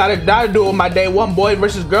 We gotta do it with my day 1 boys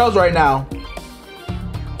versus girls right now.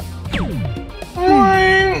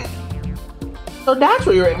 So that's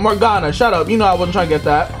where you're at. Morgana, shut up. You know I wasn't trying to get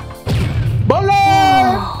that. Bully!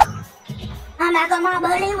 I'm not gonna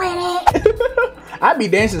bully with it. I'd be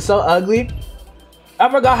dancing so ugly. I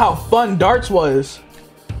forgot how fun darts was.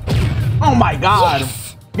 Oh my God.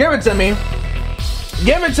 Yes. Give it to me.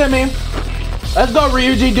 Give it to me. Let's go,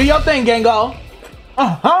 Ryuji. Do your thing, Gengo.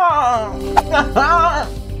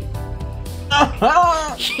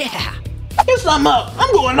 Yeah. Get some up.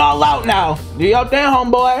 I'm going all out now. Do your thing,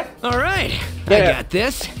 homeboy. All right. Yeah. I got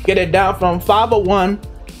this. Get it down from 501.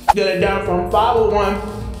 Get it down from 501.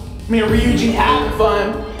 Me and Ryuji having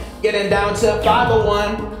fun. Getting down to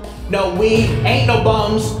 501. No, we ain't no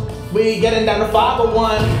bums. We getting down to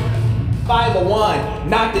 501. 501.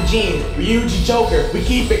 Not the jeans. Ryuji choker. We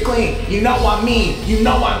keep it clean. You know I mean. You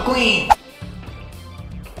know I'm clean.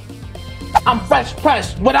 I'm fresh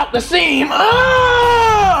pressed without the seam.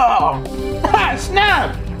 Oh!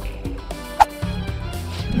 Snap!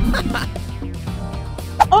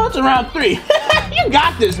 Oh, it's around 3. You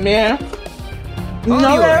got this, man. You All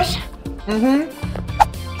know yours. that?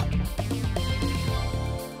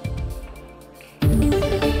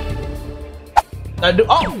 I do.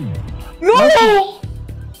 Oh! No!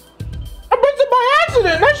 I pressed it by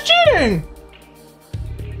accident. That's cheating.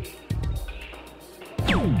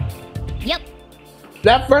 Yep.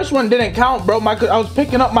 That first one didn't count, bro. I was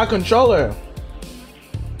picking up my controller.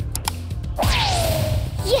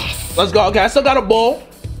 Yes! Let's go. Okay, I still got a bull.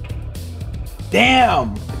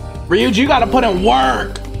 Damn. Ryuji, you gotta put in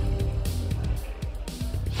work.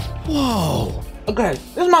 Whoa. Okay,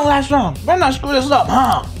 this is my last round. Better not screw this up,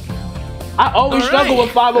 huh? I always struggle with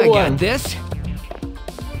I 501. got this.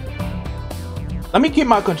 Let me keep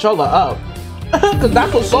my controller up. Cause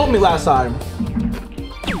that's what sold me last time.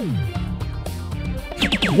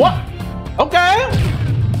 What? Okay.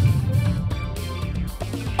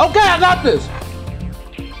 Okay, I got this.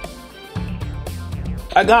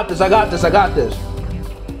 I got this, I got this, I got this.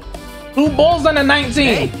 2 bulls and a 19.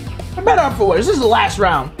 Hey. For better or for worse, this is the last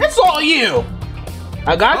round. It's all you.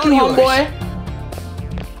 I got you, All yours. homeboy.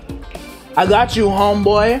 I got you,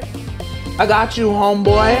 homeboy. I got you,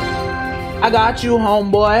 homeboy. I got you,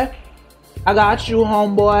 homeboy. I got you,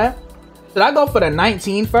 homeboy. Did I go for the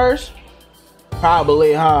 19 first?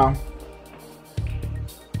 Probably, huh?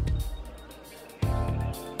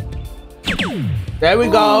 There we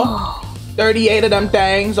go. 38 of them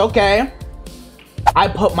things. Okay. I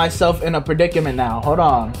put myself in a predicament now. Hold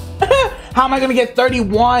on. How am I gonna get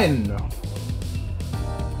 31?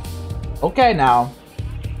 Okay, now.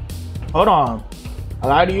 Hold on. I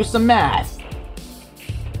gotta use some math.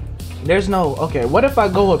 There's no... Okay, what if I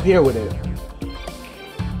go up here with it?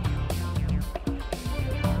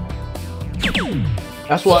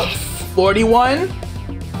 That's what? 41?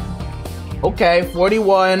 Okay,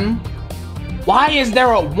 41. Why is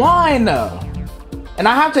there a 1? And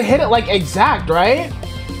I have to hit it like exact, right?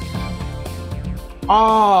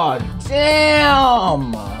 Oh,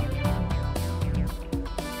 damn.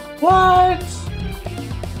 What?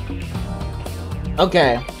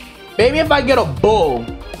 Okay. Maybe if I get a bull.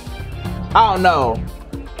 I don't know.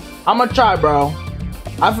 I'm gonna try, bro.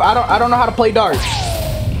 I don't know how to play darts.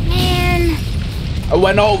 Man. I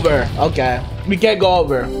went over. Okay. We can't go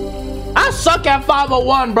over. I suck at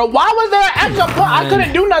 501, bro. Why was there an extra point? I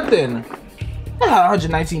couldn't do nothing. I had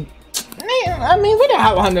 119. I mean, we didn't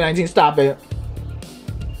have 119. Stop it.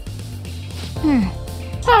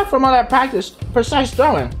 Tired from all that practice, precise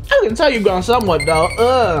throwing. I can tell you're going somewhat,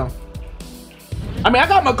 though. I mean, I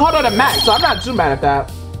got Makoto to max, so I'm not too mad at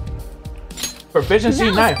that. Proficiency That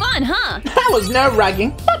was 9. fun, huh? That was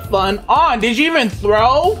nerve-wracking, but fun. On, did you even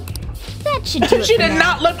throw? That should do it She for did now.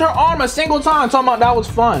 not lift her arm a single time talking about that was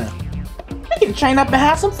fun. We can train up and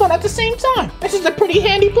have some fun at the same time. This is a pretty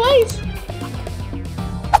handy place.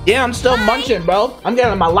 Yeah, I'm still munching, bro. I'm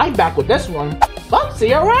getting my life back with this one. Well, see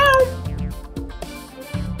you around.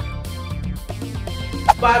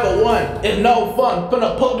 501 is no fun.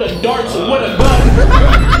 Gonna pull the darts with a gun.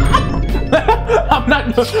 I'm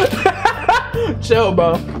not. Chill,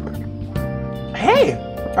 bro. Hey,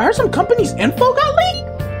 I heard some company's info got leaked.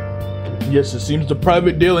 Yes, it seems the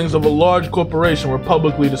private dealings of a large corporation were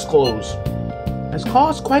publicly disclosed. It's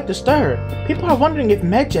caused quite the stir. People are wondering if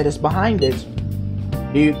MedJet is behind it.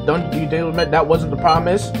 Do you admit that wasn't the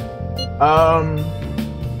promise?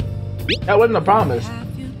 That wasn't the promise.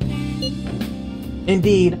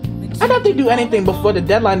 Indeed. I thought they'd do anything before the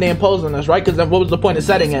deadline they imposed on us, right? Because then what was the point of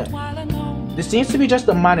setting it? This seems to be just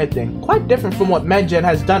a minor thing, quite different from what MedJet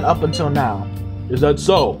has done up until now. Is that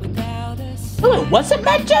so? Wait, what's it,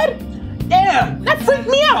 MedJet? Damn, that freaked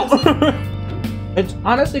me out! It's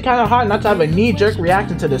honestly kind of hard not to have a knee-jerk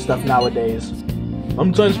reaction to this stuff nowadays.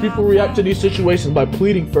 Sometimes people react to these situations by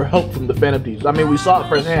pleading for help from the Phantom. I mean, we saw it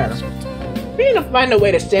firsthand. We need to find a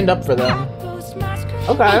way to stand up for them.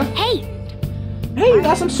 Okay. Hey, Hey, you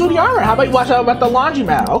got some suit armor. How about you watch out about the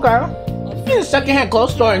laundromat? Okay. You need a secondhand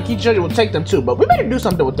clothes store and Kichichi will take them too, but we better do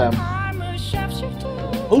something with them.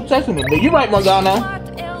 Who's texting me? You're right, Morgana.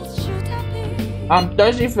 I'm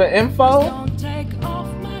thirsty for info.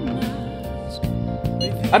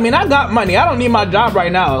 I mean, I got money. I don't need my job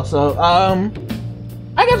right now, so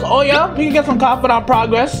I guess Oya, we can get some confident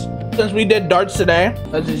progress since we did darts today.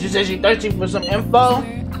 She said she's thirsty for some info.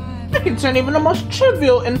 I can turn even the most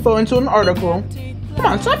trivial info into an article. Come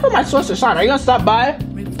on, time for my source to shine. Are you gonna stop by?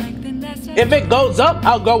 If it goes up,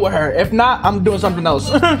 I'll go with her. If not, I'm doing something else.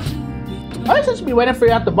 Why should be waiting for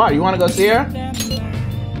you at the bar? You wanna go see her?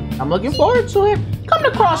 I'm looking forward to it. Come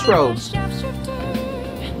to Crossroads.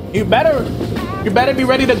 You better be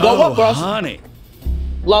ready to go up, bro. Honey.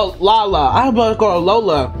 Lala. I about to go to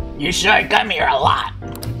Lola. You sure come here a lot.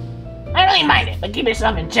 I don't even mind it, but keep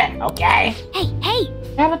yourself in check, okay? hey,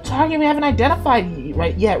 We have a target we haven't identified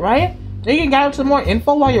yet, right? Then you can gather some more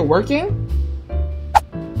info while you're working?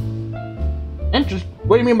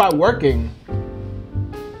 What do you mean by working?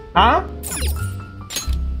 Huh?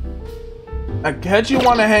 I catch you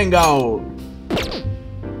wanna hang out.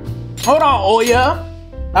 Hold on, Oya.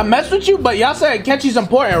 I mess with you, but y'all said Akechi's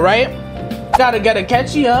important, right? Gotta get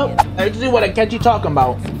Akechi up. Let's see what Akechi talking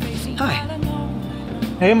about. Hi.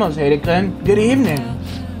 Hey, Mosaic-kun. Good evening.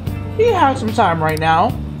 You have some time right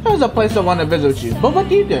now. There's a place I want to visit with you. But what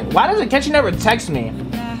do you think? Why does Akechi never text me?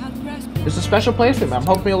 It's a special place for me. I'm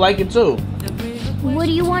hoping you'll like it too. What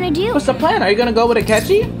do you want to do? What's the plan? Are you gonna go with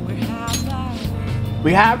Akechi?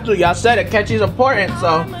 We have to. Y'all said Akechi's important,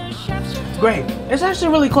 so... Great. It's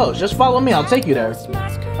actually really close. Just follow me. I'll take you there.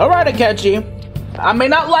 Alright, Akechi. I may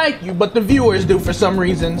not like you, but the viewers do for some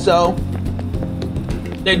reason, so...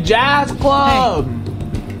 The Jazz Club!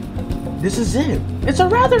 Hey. This is it. It's a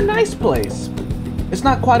rather nice place. It's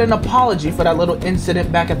not quite an apology for that little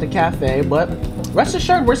incident back at the cafe, but rest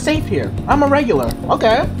assured we're safe here. I'm a regular.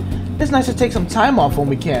 Okay. It's nice to take some time off when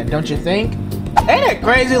we can, don't you think? Ain't it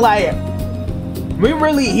crazy, like... We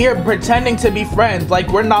really here pretending to be friends, like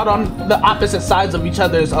we're not on the opposite sides of each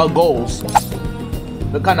other's goals.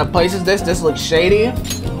 What kind of place is this? This looks shady.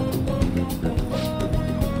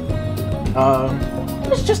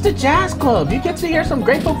 It's just a jazz club. You get to hear some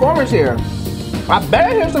great performers here. I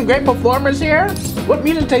better hear some great performers here. What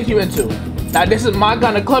music takes you into? Now this is my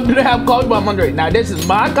kind of club. Do they have clubs? But I'm wondering. Now this is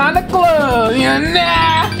my kind of club. Yeah,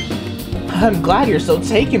 nah. I'm glad you're so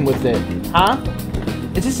taken with it, huh?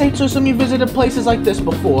 Is it safe to assume you visited places like this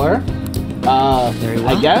before? Very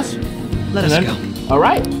well. I guess. Let us go.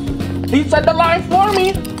 Alright. He said the line for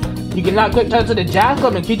me. You cannot quick turn to the jazz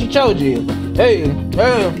club in Kichichoji.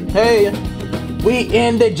 Hey. We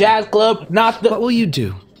in the jazz club, not the... What will you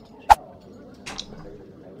do?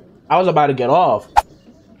 I was about to get off.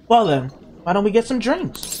 Well then, why don't we get some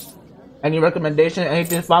drinks? Any recommendation?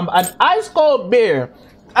 Anything from an ice cold beer?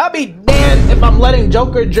 I'll be damned if I'm letting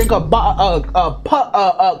Joker drink a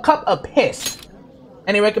cup of piss.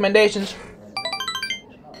 Any recommendations?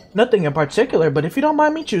 Nothing in particular, but if you don't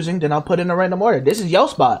mind me choosing, then I'll put in a random order. This is your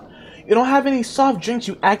spot. You don't have any soft drinks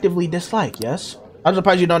you actively dislike, yes? I'm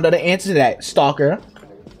surprised you don't know the answer to that, stalker.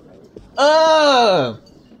 Who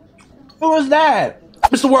was that?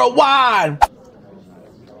 Mr. Worldwide!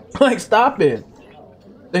 Like, stop it.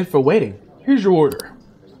 Thanks for waiting. Here's your order.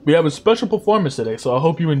 We have a special performance today, so I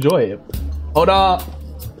hope you enjoy it. Hold on.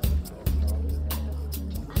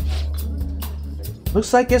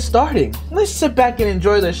 Looks like it's starting. Let's sit back and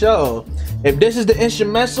enjoy the show. If this is the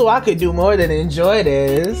instrumental, I could do more than enjoy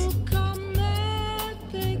this.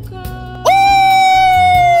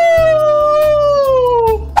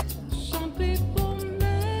 Ooh!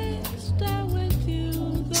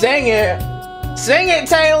 Sing it. Sing it,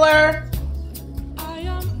 Taylor.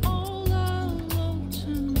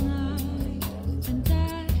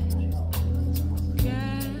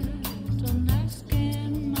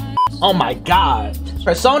 Oh my god.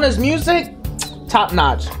 Persona's music, top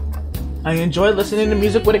notch. I enjoy listening to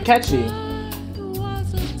music with Akechi.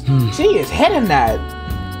 She is hitting that.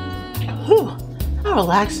 Whew, how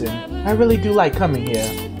relaxing. I really do like coming here.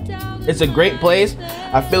 It's a great place.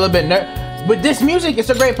 I feel a bit with this music, it's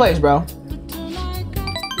a great place, bro.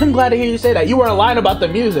 I'm glad to hear you say that. You weren't lying about the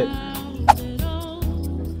music.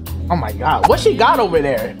 Oh my god, what she got over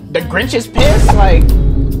there? The Grinch's piss? Like...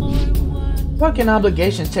 Work and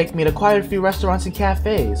obligations take me to quite a few restaurants and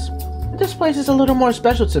cafes. But this place is a little more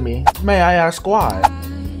special to me. May I ask why?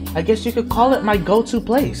 I guess you could call it my go-to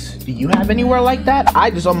place. Do you have anywhere like that?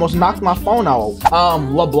 I just almost knocked my phone out.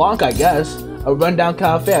 LeBlanc, I guess. A rundown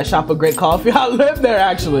cafe, a shop for great coffee. I live there,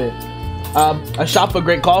 actually. A shop for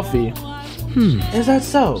great coffee. Is that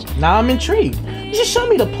so? Now I'm intrigued. You should show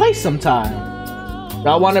me the place sometime.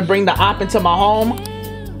 Y'all want to bring the op into my home?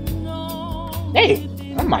 Hey,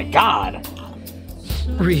 oh my god.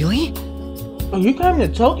 Really? Oh, you came to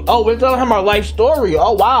Tokyo? Oh, we're telling him our life story.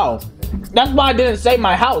 Oh, wow. That's why I didn't say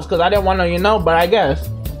my house, because I didn't want to, you know, but I guess.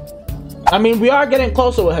 I mean, we are getting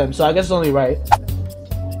closer with him, so I guess it's only right.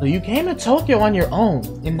 So you came to Tokyo on your own,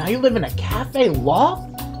 and now you live in a cafe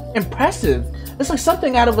loft? Impressive. It's like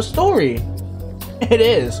something out of a story. It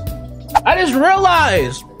is. I just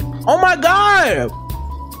realized. Oh my god.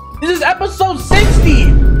 This is episode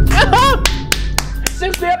 60.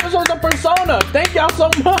 60 episodes of Persona. Thank y'all so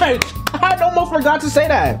much. I almost forgot to say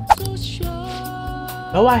that.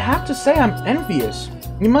 Though I have to say I'm envious.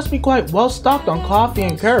 You must be quite well stocked on coffee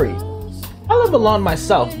and curry. I live alone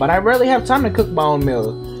myself, but I rarely have time to cook my own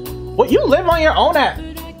meals. What, you live on your own at...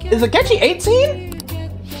 Is Akechi 18?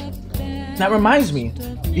 That reminds me.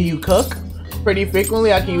 Do you cook? Pretty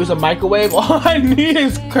frequently. I can use a microwave. All I need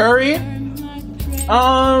is curry.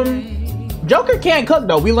 Joker can't cook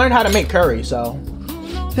though. We learned how to make curry, so...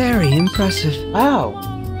 Very impressive. Wow.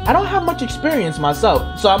 I don't have much experience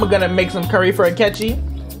myself, so I'm gonna make some curry for Akechi.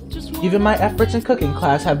 Even my efforts in cooking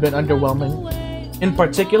class have been underwhelming. In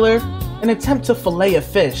particular, an attempt to fillet a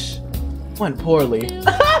fish went poorly.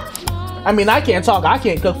 I mean, I can't talk, I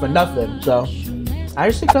can't cook for nothing, so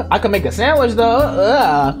I can make a sandwich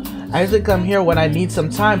though. I usually come here when I need some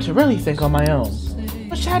time to really think on my own.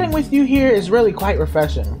 But chatting with you here is really quite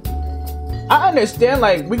refreshing. I understand,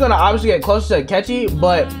 like, we're gonna obviously get closer to Akechi,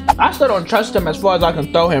 but I still don't trust him as far as I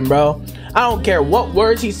can throw him, bro. I don't care what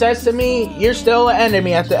words he says to me, you're still an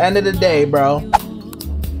enemy at the end of the day, bro.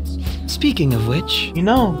 Speaking of which... You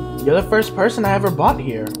know, you're the first person I ever bought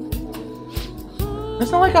here.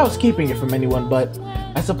 It's not like I was keeping it from anyone, but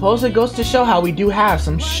I suppose it goes to show how we do have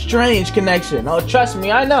some strange connection. Oh, trust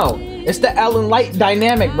me, I know. It's the Ellen Light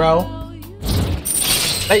dynamic, bro.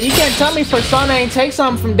 Like, you can't tell me Persona ain't take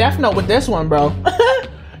something from Death Note with this one, bro.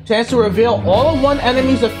 Chance to reveal all of one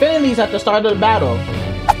enemy's affinities at the start of the battle.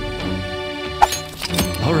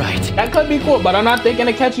 Alright. That could be cool, but I'm not thinking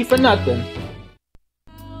of Akechi for nothing.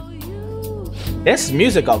 This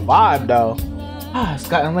music a vibe, though. Ah, it's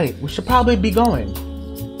gotten late. We should probably be going.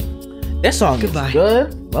 This song Goodbye. is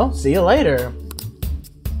good. Well, see you later.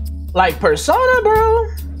 Like Persona, bro.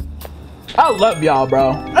 I love y'all,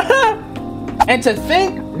 bro. And to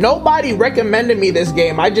think nobody recommended me this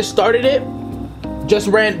game. I just started it. Just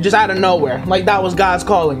out of nowhere. Like that was God's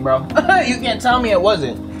calling, bro. You can't tell me it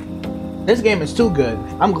wasn't. This game is too good.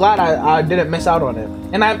 I'm glad I didn't miss out on it.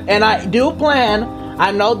 And I do plan.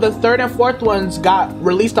 I know the 3rd and 4th ones got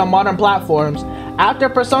released on modern platforms. After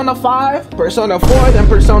Persona 5, Persona 4, then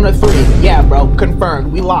Persona 3. Yeah, bro,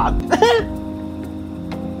 confirmed. We locked.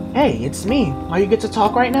 Hey, it's me. Are you good to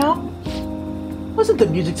talk right now? Wasn't the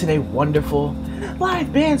music today wonderful?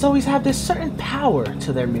 Live bands always have this certain power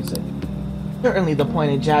to their music. Certainly the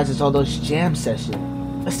point in jazz is all those jam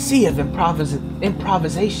sessions. A sea of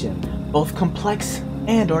improvisation, both complex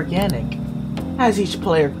and organic. As each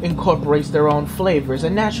player incorporates their own flavors, a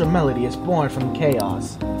natural melody is born from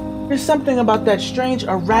chaos. There's something about that strange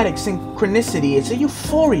erratic synchronicity, it's a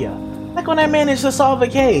euphoria. Like when I managed to solve a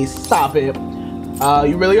case. Stop it.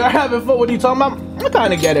 You really are having fun? What are you talking about? I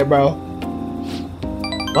kinda get it, bro.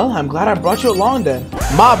 Well, I'm glad I brought you along then.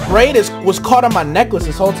 My braid was caught on my necklace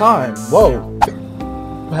this whole time. Whoa.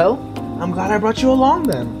 Well, I'm glad I brought you along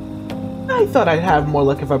then. I thought I'd have more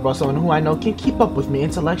luck if I brought someone who I know can keep up with me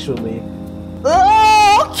intellectually.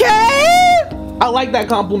 Okay! I like that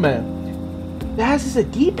compliment. Jazz is a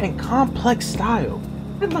deep and complex style.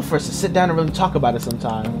 I'd love for us to sit down and really talk about it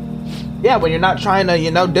sometime. Yeah, when you're not trying to,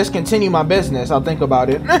 you know, discontinue my business, I'll think about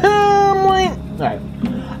it. Alright.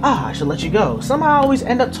 I should let you go. Somehow I always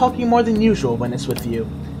end up talking more than usual when it's with you.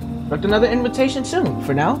 Expect another invitation soon.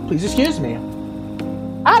 For now, please excuse me.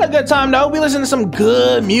 I had a good time though. We listened to some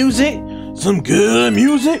good music. Some good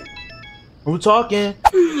music. Who talking?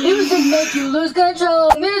 Music make you lose control.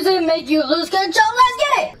 Music make you lose control. Let's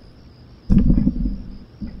get it.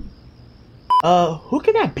 Who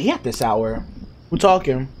can that be at this hour? Who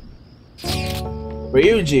talking?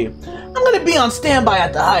 Ryuji. I'm gonna be on standby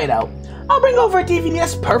at the hideout. I'll bring over a DVD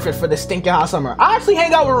that's perfect for this stinking hot summer. I actually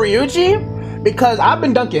hang out with Ryuji because I've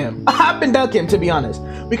been dunking him. I've been dunking him, to be honest.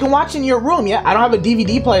 We can watch in your room, yeah? I don't have a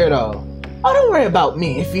DVD player though. Oh, don't worry about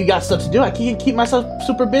me. If you got stuff to do, I can keep myself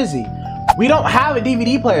super busy. We don't have a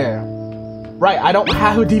DVD player. Right, I don't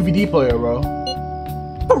have a DVD player, bro.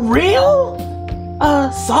 For real?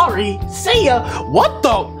 Sorry. See ya. What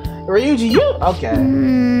the? Ryuji, you? Okay.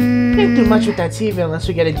 Can't do much with that TV unless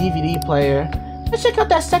we get a DVD player. Let's check out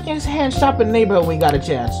that second-hand shop in the neighborhood when we got a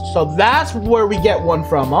chance. So that's where we get one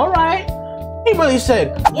from. All right. He really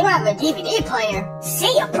said, You don't have a DVD player.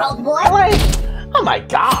 See ya, pro boy. like, oh my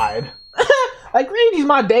god. Like, Ryuji's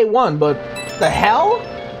my day one, but the hell?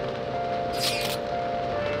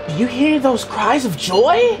 Do you hear those cries of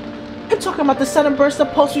joy? I'm talking about the sudden burst of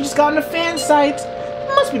posts we just got on the fan site.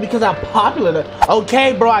 It must be because I'm popular.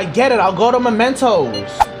 Okay, bro, I get it. I'll go to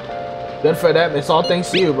Mementos. Good for them. It's all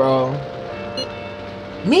thanks to you, bro.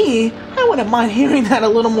 Me? I wouldn't mind hearing that a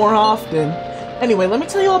little more often. Anyway, let me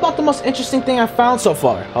tell you all about the most interesting thing I found so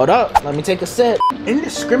far. Hold up. Let me take a sip.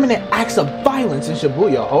 Indiscriminate acts of violence in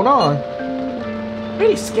Shibuya. Hold on.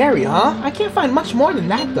 Pretty scary, huh? I can't find much more than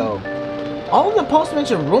that, though. All of the posts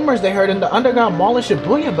mention rumors they heard in the underground mall in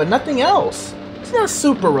Shibuya, but nothing else. It's not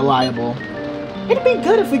super reliable. It'd be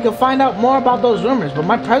good if we could find out more about those rumors, but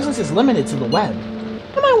my presence is limited to the web.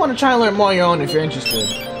 You might want to try and learn more on your own if you're interested.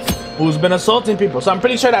 Who's been assaulting people? So I'm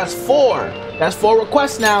pretty sure that's 4. That's 4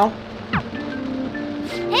 requests now.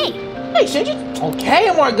 Hey, Hey, Shinji.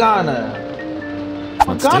 Okay, Morgana.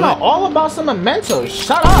 Morgana, all about some mementos.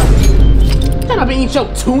 Shut up. Shut up and eat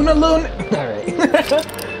your tuna, loon. Alright.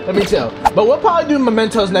 Let me chill. But we'll probably do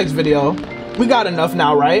mementos next video. We got enough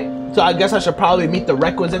now, right? So I guess I should probably meet the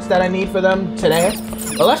requisites that I need for them today.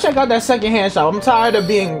 But let's check out that secondhand shop. I'm tired of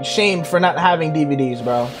being shamed for not having DVDs,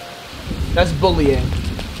 bro. That's bullying.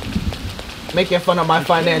 Making fun of my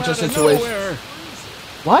financial situation.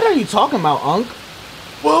 What are you talking about, Unc?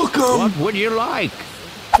 What would you like?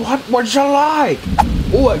 What would you like?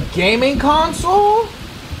 Ooh, a gaming console?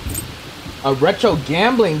 A retro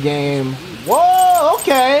gambling game. Whoa,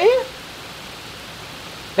 okay.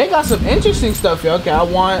 They got some interesting stuff here. Okay, I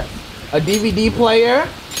want a DVD player.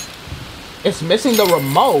 It's missing the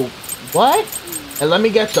remote. What? And let me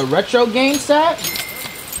get the retro game set.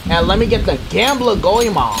 And let me get the Gambler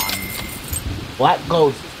Goemon. Black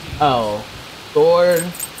Ghost. Oh. Sword.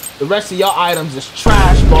 The rest of your items is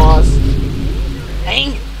trash, boss.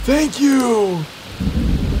 Dang. Thank you.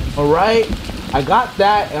 Alright. I got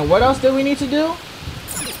that. And what else did we need to do?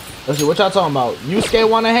 Let's see, what y'all talking about? Yusuke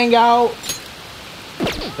wanna hang out?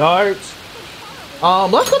 Darts.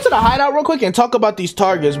 Let's go to the hideout real quick and talk about these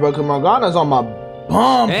targets, bro. Cause Morgana's on my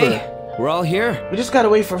bumper. Hey, we're all here. We just gotta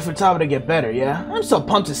wait for Futaba to get better, yeah? I'm so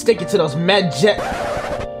pumped to stick it to those med jet.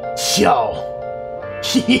 Yo.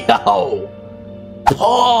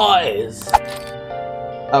 Pause.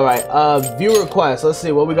 Alright, view request. Let's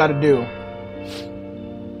see what we gotta do.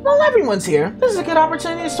 Well, everyone's here. This is a good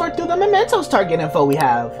opportunity to sort through the mementos target info we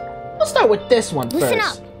have. We'll start with this one first. Listen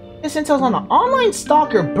up. This intel's on an online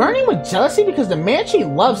stalker burning with jealousy because the man she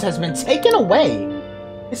loves has been taken away.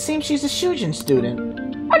 It seems she's a Shujin student.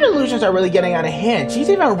 Her delusions are really getting out of hand. She's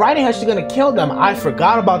even writing how she's gonna kill them. I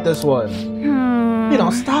forgot about this one. You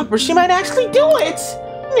don't stop her, she might actually do it.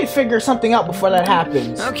 Let me figure something out before that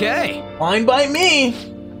happens. Okay. Fine by me.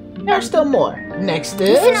 There are still more. Next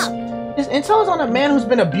is... This intel is on a man who's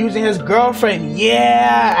been abusing his girlfriend.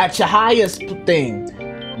 Yeah, at Chihiya's thing.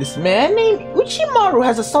 This man named Uchimaru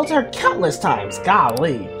has assaulted her countless times.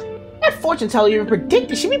 Golly. That fortune teller even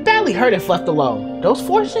predicted she'd be badly hurt if left alone. Those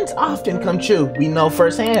fortunes often come true. We know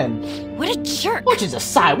firsthand. What a jerk. Fortunes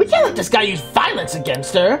aside, we can't let this guy use violence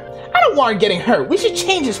against her. I don't want her getting hurt. We should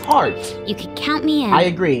change his heart. You could count me in. I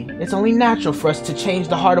agree. It's only natural for us to change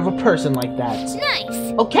the heart of a person like that.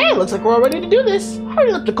 Nice. Okay, looks like we're all ready to do this.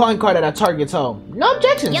 Hurry up the coin card at our target's home. No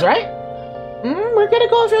objections, Yep. right? We're gonna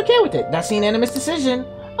go if you're okay with it. That's the unanimous decision.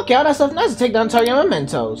 Okay, all that stuff nice to take down target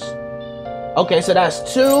mementos. Okay, so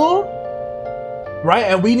that's 2. Right,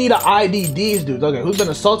 and we need to ID these dudes. Okay, who's been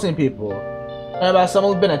assaulting people? And about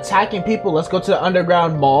someone who's been attacking people. Let's go to the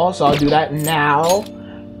underground mall. So I'll do that now.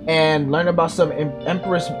 And learn about some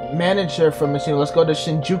Empress manager from Machine. Let's go to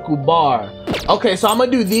Shinjuku Bar. Okay, so I'm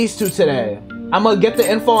gonna do these 2 today. I'm gonna get the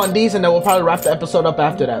info on these and then we'll probably wrap the episode up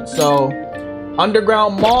after that. So,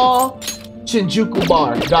 Underground Mall, Shinjuku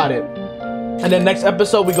Bar. Got it. And then next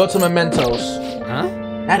episode we go to Mementos. Huh?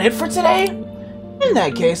 That it for today? In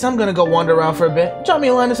that case, I'm gonna go wander around for a bit. Drop me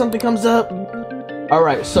a line if something comes up.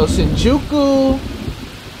 Alright, so Shinjuku.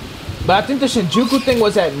 But I think the Shinjuku thing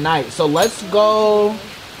was at night. So let's go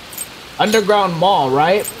Underground Mall,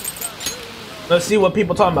 right? Let's see what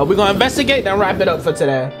people talking about. We're gonna investigate, then wrap it up for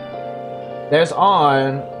today. There's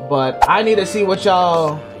on, but I need to see what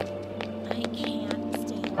y'all. I can't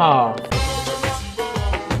stand. Oh.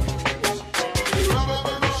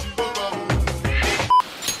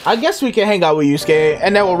 I guess we can hang out with Yusuke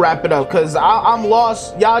and then we'll wrap it up because I'm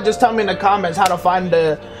lost. Y'all just tell me in the comments how to find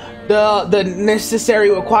the necessary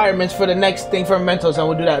requirements for the next thing for Mementos, and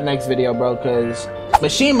we'll do that next video, bro, because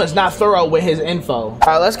Mishima's not thorough with his info.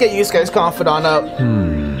 Alright, let's get Yusuke's confidant up.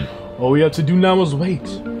 All we have to do now is wait.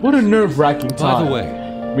 What a nerve-wracking time. By the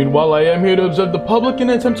way, Meanwhile, I am here to observe the public and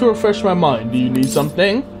attempt to refresh my mind. Do you need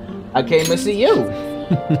something? I came to see you.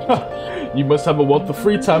 You must have a wealth of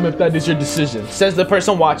free time if that is your decision. Says the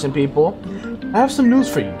person watching, people. I have some news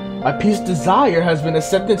for you. My piece Desire has been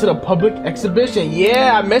accepted to the public exhibition.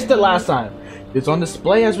 Yeah, I missed it last time. It's on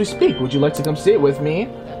display as we speak. Would you like to come see it with me?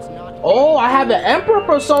 Oh, I have the Emperor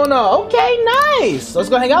persona. Okay, nice. Let's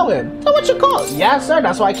go hang out with him. So what you call? Yeah, sir.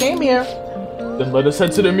 That's why I came here. Then let us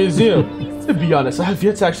head to the museum. To be honest, I have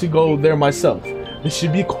yet to actually go there myself. This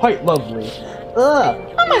should be quite lovely.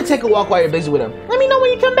 I'm gonna take a walk while you're busy with him. Let me know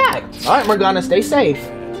when you come back. All right, Morgana, stay safe.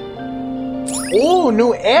 Ooh,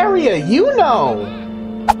 new area. You know.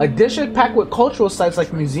 A district packed with cultural sites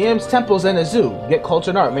like museums, temples, and a zoo. Get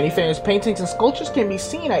culture and art. Many famous paintings and sculptures can be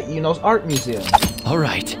seen at Yuno's Art Museum. all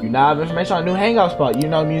right. You now have information on a new hangout spot.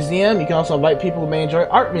 Yuno Museum. You can also invite people who may enjoy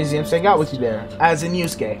art museums to hang out with you there. As in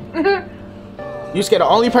Yusuke. Yusuke, the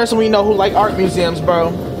only person we know who like art museums, bro.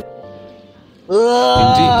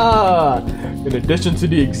 In addition to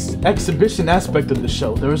the exhibition aspect of the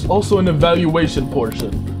show, there is also an evaluation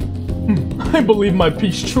portion. I believe my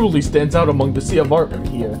piece truly stands out among the sea of art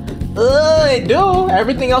here. It do.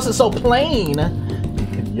 Everything else is so plain.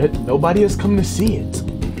 And yet nobody has come to see it.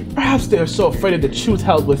 Perhaps they are so afraid of the truth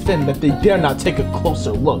held within that they dare not take a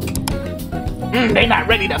closer look. They're not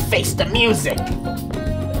ready to face the music.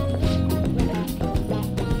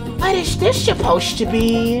 What is this supposed to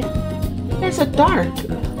be? There's a dark,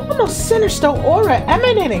 almost sinister aura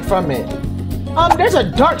emanating from it. There's a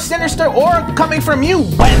dark, sinister aura coming from you,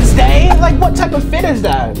 Wednesday. Like, what type of fit is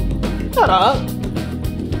that? Shut up.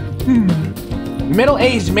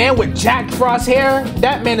 Middle-aged man with Jack Frost hair.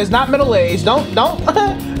 That man is not middle-aged. Don't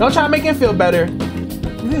try to make him feel better.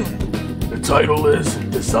 The title is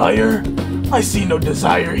Desire? I see no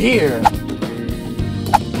desire here.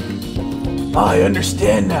 I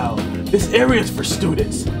understand now. This area is for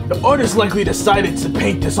students. The artist likely decided to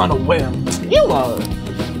paint this on a whim.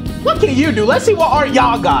 What can you do? Let's see what art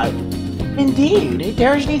y'all got. Indeed,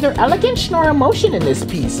 there is neither elegance nor emotion in this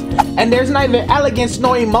piece. And there's neither elegance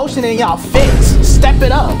nor emotion in y'all fits. Step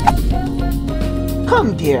it up.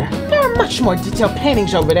 Come, dear. There are much more detailed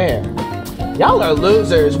paintings over there. Y'all are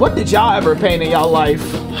losers. What did y'all ever paint in y'all life?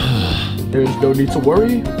 There is no need to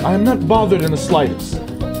worry. I am not bothered in the slightest.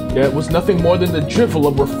 Yeah, it was nothing more than the drivel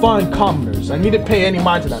of refined commoners. I needn't pay any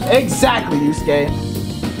mind to them. Exactly, Yusuke.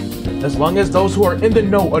 As long as those who are in the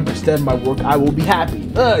know understand my work, I will be happy.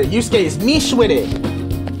 Yusuke is niche with it.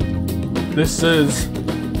 This is...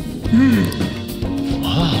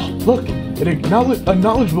 Wow. Look, a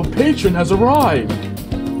knowledgeable patron has arrived.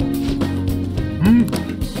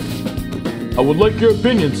 I would like your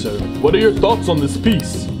opinion, sir. What are your thoughts on this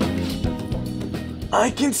piece? I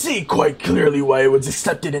can see quite clearly why it was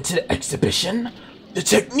accepted into the exhibition. The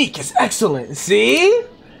technique is excellent, see?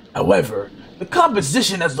 However, the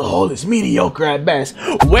composition as a whole is mediocre at best.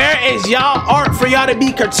 Where is y'all art for y'all to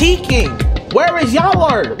be critiquing? Where is y'all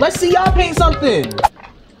art? Let's see y'all paint something.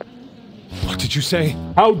 What did you say?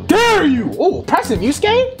 How dare you? Oh, press him,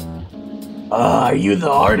 Yusuke. Are you the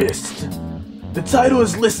artist? The title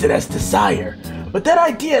is listed as Desire, but that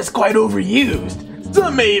idea is quite overused.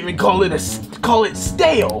 Some may even call it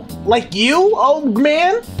stale. Like you, old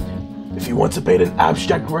man? If you want to paint an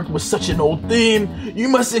abstract work with such an old theme, you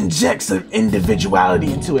must inject some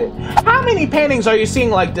individuality into it. How many paintings are you seeing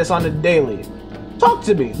like this on the daily? Talk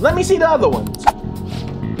to me. Let me see the other ones.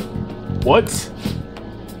 What?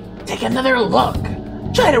 Take another look.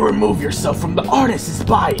 Try to remove yourself from the artist's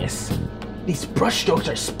bias. These brushstrokes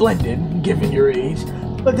are splendid, given your age,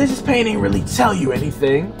 but does this painting really tell you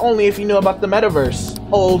anything? Only if you know about the metaverse.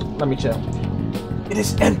 Old. Let me chill. It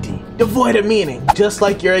is empty, devoid of meaning. Just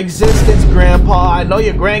like your existence, Grandpa. I know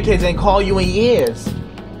your grandkids ain't called you in years.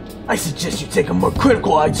 I suggest you take a more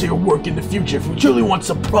critical eye to your work in the future if you truly want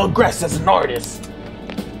to progress as an artist.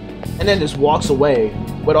 And then just walks away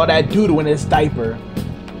with all that doodle in his diaper.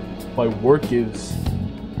 My work is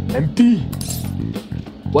empty.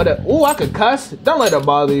 What a— ooh, I could cuss. Don't let it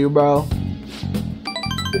bother you, bro.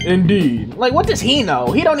 Indeed. Like, what does he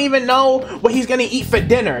know? He don't even know what he's gonna eat for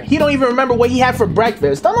dinner. He don't even remember what he had for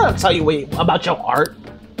breakfast. Don't let him tell you about your art.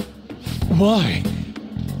 Why?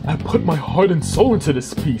 I put my heart and soul into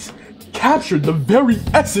this piece. Captured the very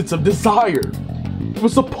essence of desire. It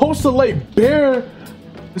was supposed to lay bare.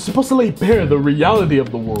 It's supposed to lay bare the reality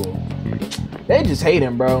of the world. They just hate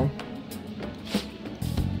him, bro.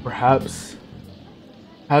 Perhaps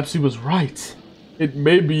he was right. It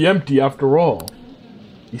may be empty after all.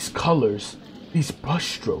 These colors, these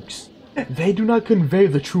brushstrokes, they do not convey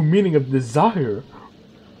the true meaning of desire.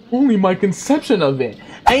 Only my conception of it.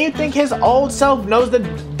 And you think his old self knows the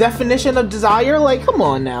definition of desire? Like, come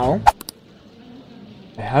on now.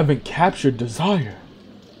 I haven't captured desire.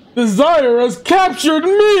 Desire has captured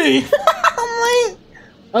me!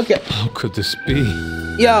 Okay. How could this be?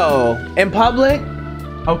 Yo, in public?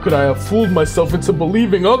 How could I have fooled myself into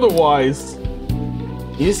believing otherwise?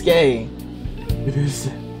 Yusuke. It is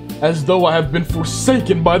as though I have been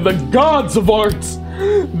forsaken by the gods of art.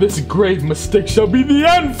 This grave mistake shall be the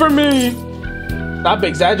end for me. Stop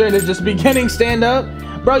exaggerating. It's just beginning. Stand up.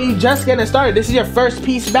 Bro, you just getting started. This is your first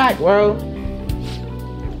piece back, bro.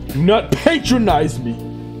 Do not patronize me.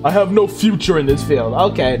 I have no future in this field.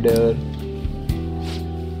 Okay, dude.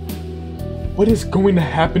 What is going to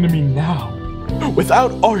happen to me now?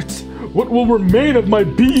 Without art, what will remain of my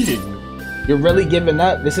being? You're really giving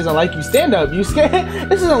up? This isn't like you. Stand up, you scared?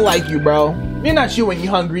 This isn't like you, bro. You're not you when you're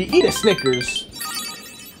hungry. Eat a Snickers.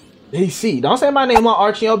 AC, don't say my name on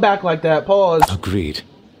arching your back like that. Pause. Agreed.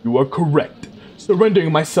 You are correct.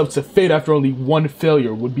 Surrendering myself to fate after only one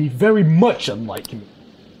failure would be very much unlike me.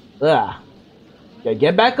 Yeah,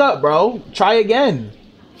 get back up, bro. Try again.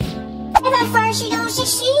 If I at first you don't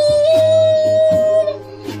succeed.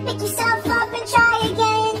 Pick yourself up and try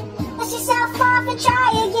again. Dust yourself off and try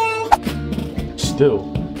again. Still,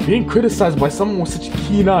 being criticized by someone with such a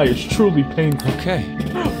keen eye is truly painful. Okay.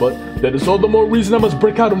 But that is all the more reason I must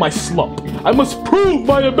break out of my slump. I must prove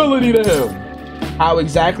my ability to him. How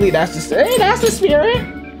exactly? That's the spirit.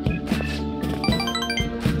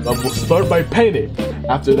 I will start by painting.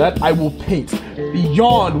 After that, I will paint.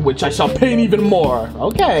 Beyond which I shall paint even more.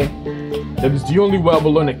 Okay. That is the only way I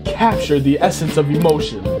will learn to capture the essence of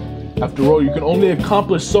emotion. After all, you can only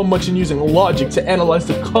accomplish so much in using logic to analyze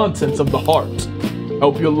the contents of the heart. I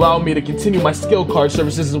hope you allow me to continue my skill card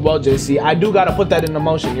services as well, JC. I do gotta put that into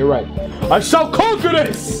motion, you're right. I shall conquer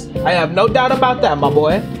this! I have no doubt about that, my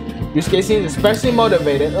boy. Yusuke seems especially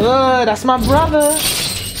motivated. That's my brother.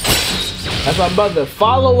 That's my brother.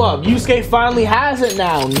 Follow up. Yusuke finally has it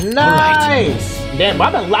now. Nice. Damn,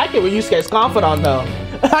 I've been liking when Yusuke's confident though.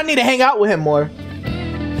 I need to hang out with him more.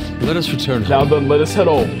 Let us return Now home. then, let us head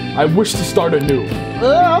home. I wish to start anew.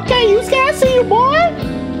 Okay, Yusuke, I see you,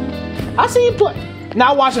 boy. I see you play.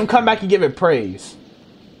 Now watch him come back and give it praise.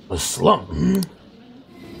 A slump,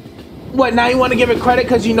 What, now you want to give it credit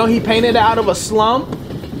because you know he painted it out of a slump?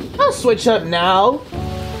 I'll switch up now.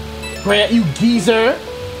 Grant, you geezer.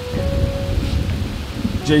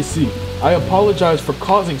 JC, I apologize for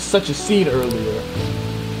causing such a scene earlier.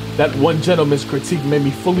 That one gentleman's critique made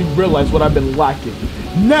me fully realize what I've been lacking.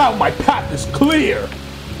 Now my path is clear.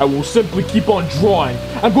 I will simply keep on drawing.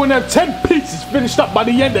 I'm going to have 10 pieces finished up by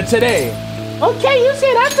the end of today. Okay, you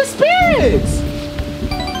say that's the spirits.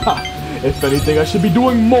 Ha, if anything, I should be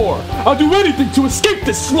doing more. I'll do anything to escape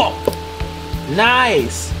this slump.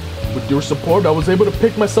 Nice. With your support, I was able to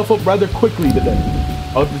pick myself up rather quickly today.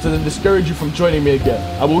 I hope this doesn't discourage you from joining me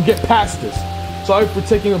again. I will get past this. Sorry for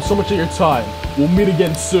taking up so much of your time. We'll meet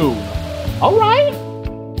again soon. All right.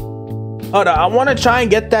 Hold on, I want to try and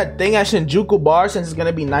get that thing at Shinjuku Bar since it's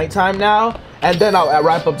gonna be nighttime now, and then I'll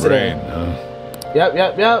wrap up today. Yep.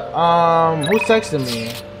 Who's texting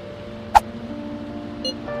me?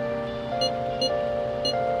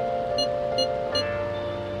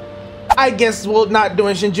 I guess we're not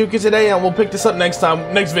doing Shinjuku today, and we'll pick this up next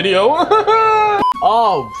time, next video.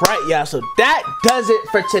 All right, yeah, so that does it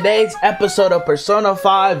for today's episode of Persona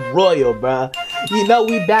 5 Royal, bruh. You know,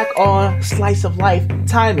 we back on Slice of Life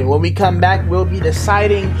timing. When we come back, we'll be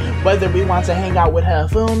deciding whether we want to hang out with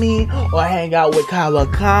Hifumi or hang out with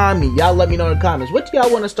Kawakami. Y'all let me know in the comments. What do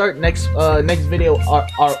y'all want to start next video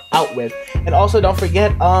out with? And also, don't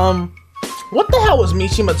forget, what the hell was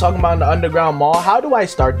Mishima talking about in the Underground Mall? How do I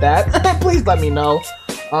start that? Please let me know.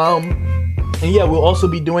 And yeah, we'll also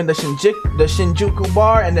be doing the Shinjuku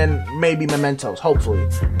Bar and then maybe Mementos, hopefully.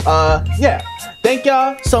 Yeah. Thank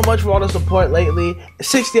y'all so much for all the support lately.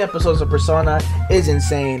 60 episodes of Persona is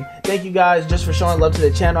insane. Thank you guys just for showing love to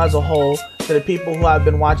the channel as a whole, to the people who have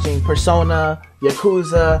been watching Persona,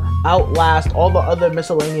 Yakuza, Outlast, all the other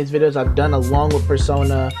miscellaneous videos I've done along with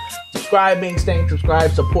Persona, subscribing, staying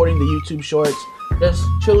subscribed, supporting the YouTube shorts. Just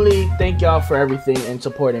truly thank y'all for everything and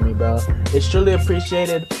supporting me, bro. It's truly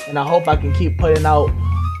appreciated, and I hope I can keep putting out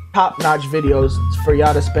top-notch videos for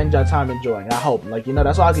y'all to spend your time enjoying. I hope, like, you know,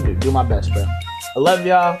 that's all I can do my best, bro. I love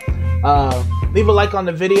y'all. Leave a like on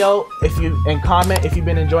the video and comment if you've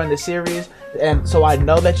been enjoying the series, and so I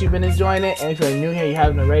know that you've been enjoying it. And if you're new here, you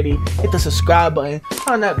haven't already, hit the subscribe button,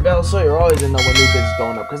 on that bell so you're always gonna know when new videos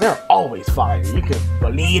going up, because they're always fire. You can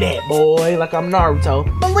believe it, boy. Like I'm Naruto.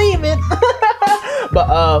 Believe it. But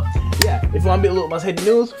yeah, if you want to be a little most hated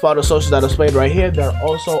news, follow the socials that are displayed right here. They're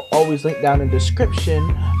also always linked down in the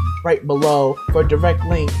description right below for a direct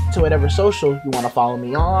link to whatever social you want to follow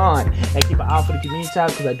me on. And keep an eye out for the community tab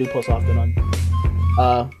because I do post often on.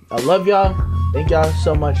 I love y'all. Thank y'all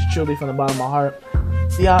so much, truly from the bottom of my heart.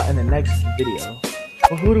 See y'all in the next video.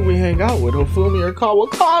 Well, who do we hang out with? Hifumi or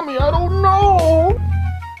Kawakami? I don't know.